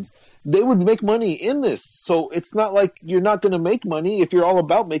excursions. They would make money in this. So it's not like you're not going to make money if you're all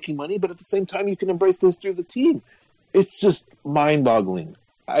about making money, but at the same time you can embrace the history of the team. It's just mind-boggling.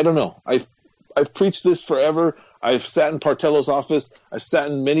 I don't know. I've preached this forever. I've sat in Partello's office. I've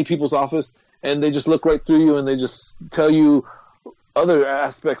sat in many people's office, and they just look right through you and they just tell you other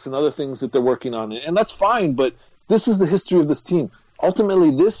aspects and other things that they're working on. And that's fine, but this is the history of this team.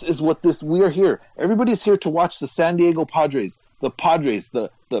 Ultimately, this is what we are here. Everybody's here to watch the San Diego Padres, the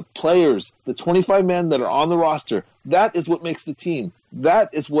players, the 25 men that are on the roster. That is what makes the team.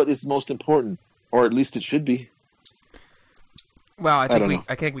 That is what is most important, or at least it should be. Well, I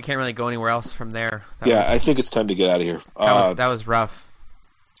think we can't really go anywhere else from there. I think it's time to get out of here. That was rough.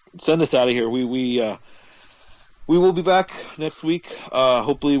 Send us out of here. We will be back next week.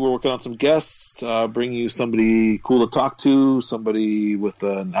 Hopefully we're working on some guests, bring you somebody cool to talk to, somebody with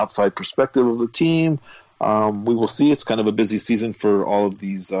an outside perspective of the team. We will see. It's kind of a busy season for all of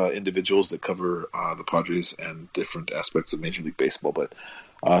these individuals that cover the Padres and different aspects of Major League Baseball. But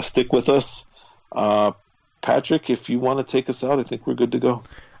stick with us. Patrick, if you want to take us out, I think we're good to go. All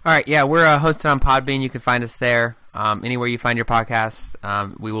right, yeah, we're hosted on Podbean. You can find us there. Anywhere you find your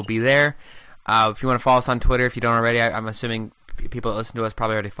podcast, we will be there. If you want to follow us on Twitter, if you don't already, I'm assuming people that listen to us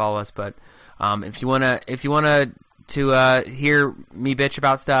probably already follow us. But if you wanna to hear me bitch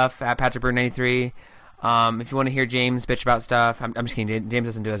about stuff at PatrickBird93, if you want to hear James bitch about stuff, I'm just kidding. James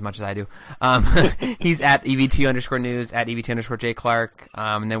doesn't do as much as I do. He's at EVT_news at EVT_J Clark,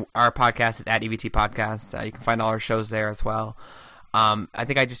 and then our podcast is at EVT Podcast. You can find all our shows there as well. I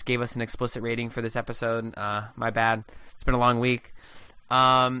think I just gave us an explicit rating for this episode. My bad. It's been a long week.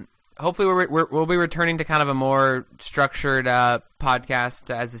 Hopefully we'll be returning to kind of a more structured podcast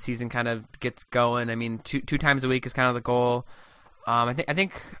as the season kind of gets going. I mean, two times a week is kind of the goal.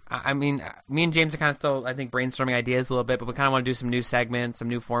 I mean, me and James are kind of still, I think, brainstorming ideas a little bit, but we kind of want to do some new segments, some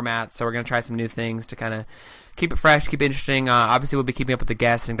new formats. So we're going to try some new things to kind of keep it fresh, keep it interesting. Obviously, we'll be keeping up with the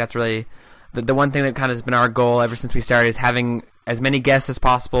guests. I think that's really the one thing that kind of has been our goal ever since we started is having as many guests as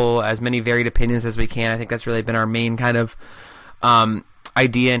possible, as many varied opinions as we can. I think that's really been our main kind of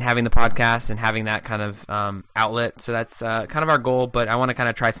idea in having the podcast and having that kind of outlet. So that's kind of our goal, but I want to kind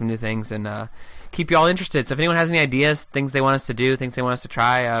of try some new things and keep you all interested. So if anyone has any ideas, things they want us to do, things they want us to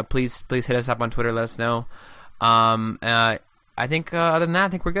try, please hit us up on Twitter. Let us know. I think other than that, I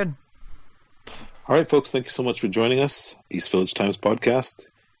think we're good. All right, folks, thank you so much for joining us. East Village Times Podcast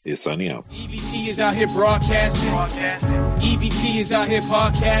is signing out. EBT is out here broadcasting. EBT is out here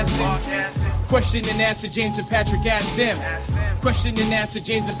podcasting. Question and answer, James and Patrick ask them. Question and answer,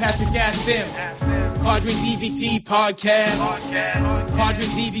 James and Patrick ask them. Padres EBT podcast. Padres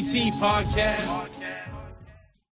EBT podcast.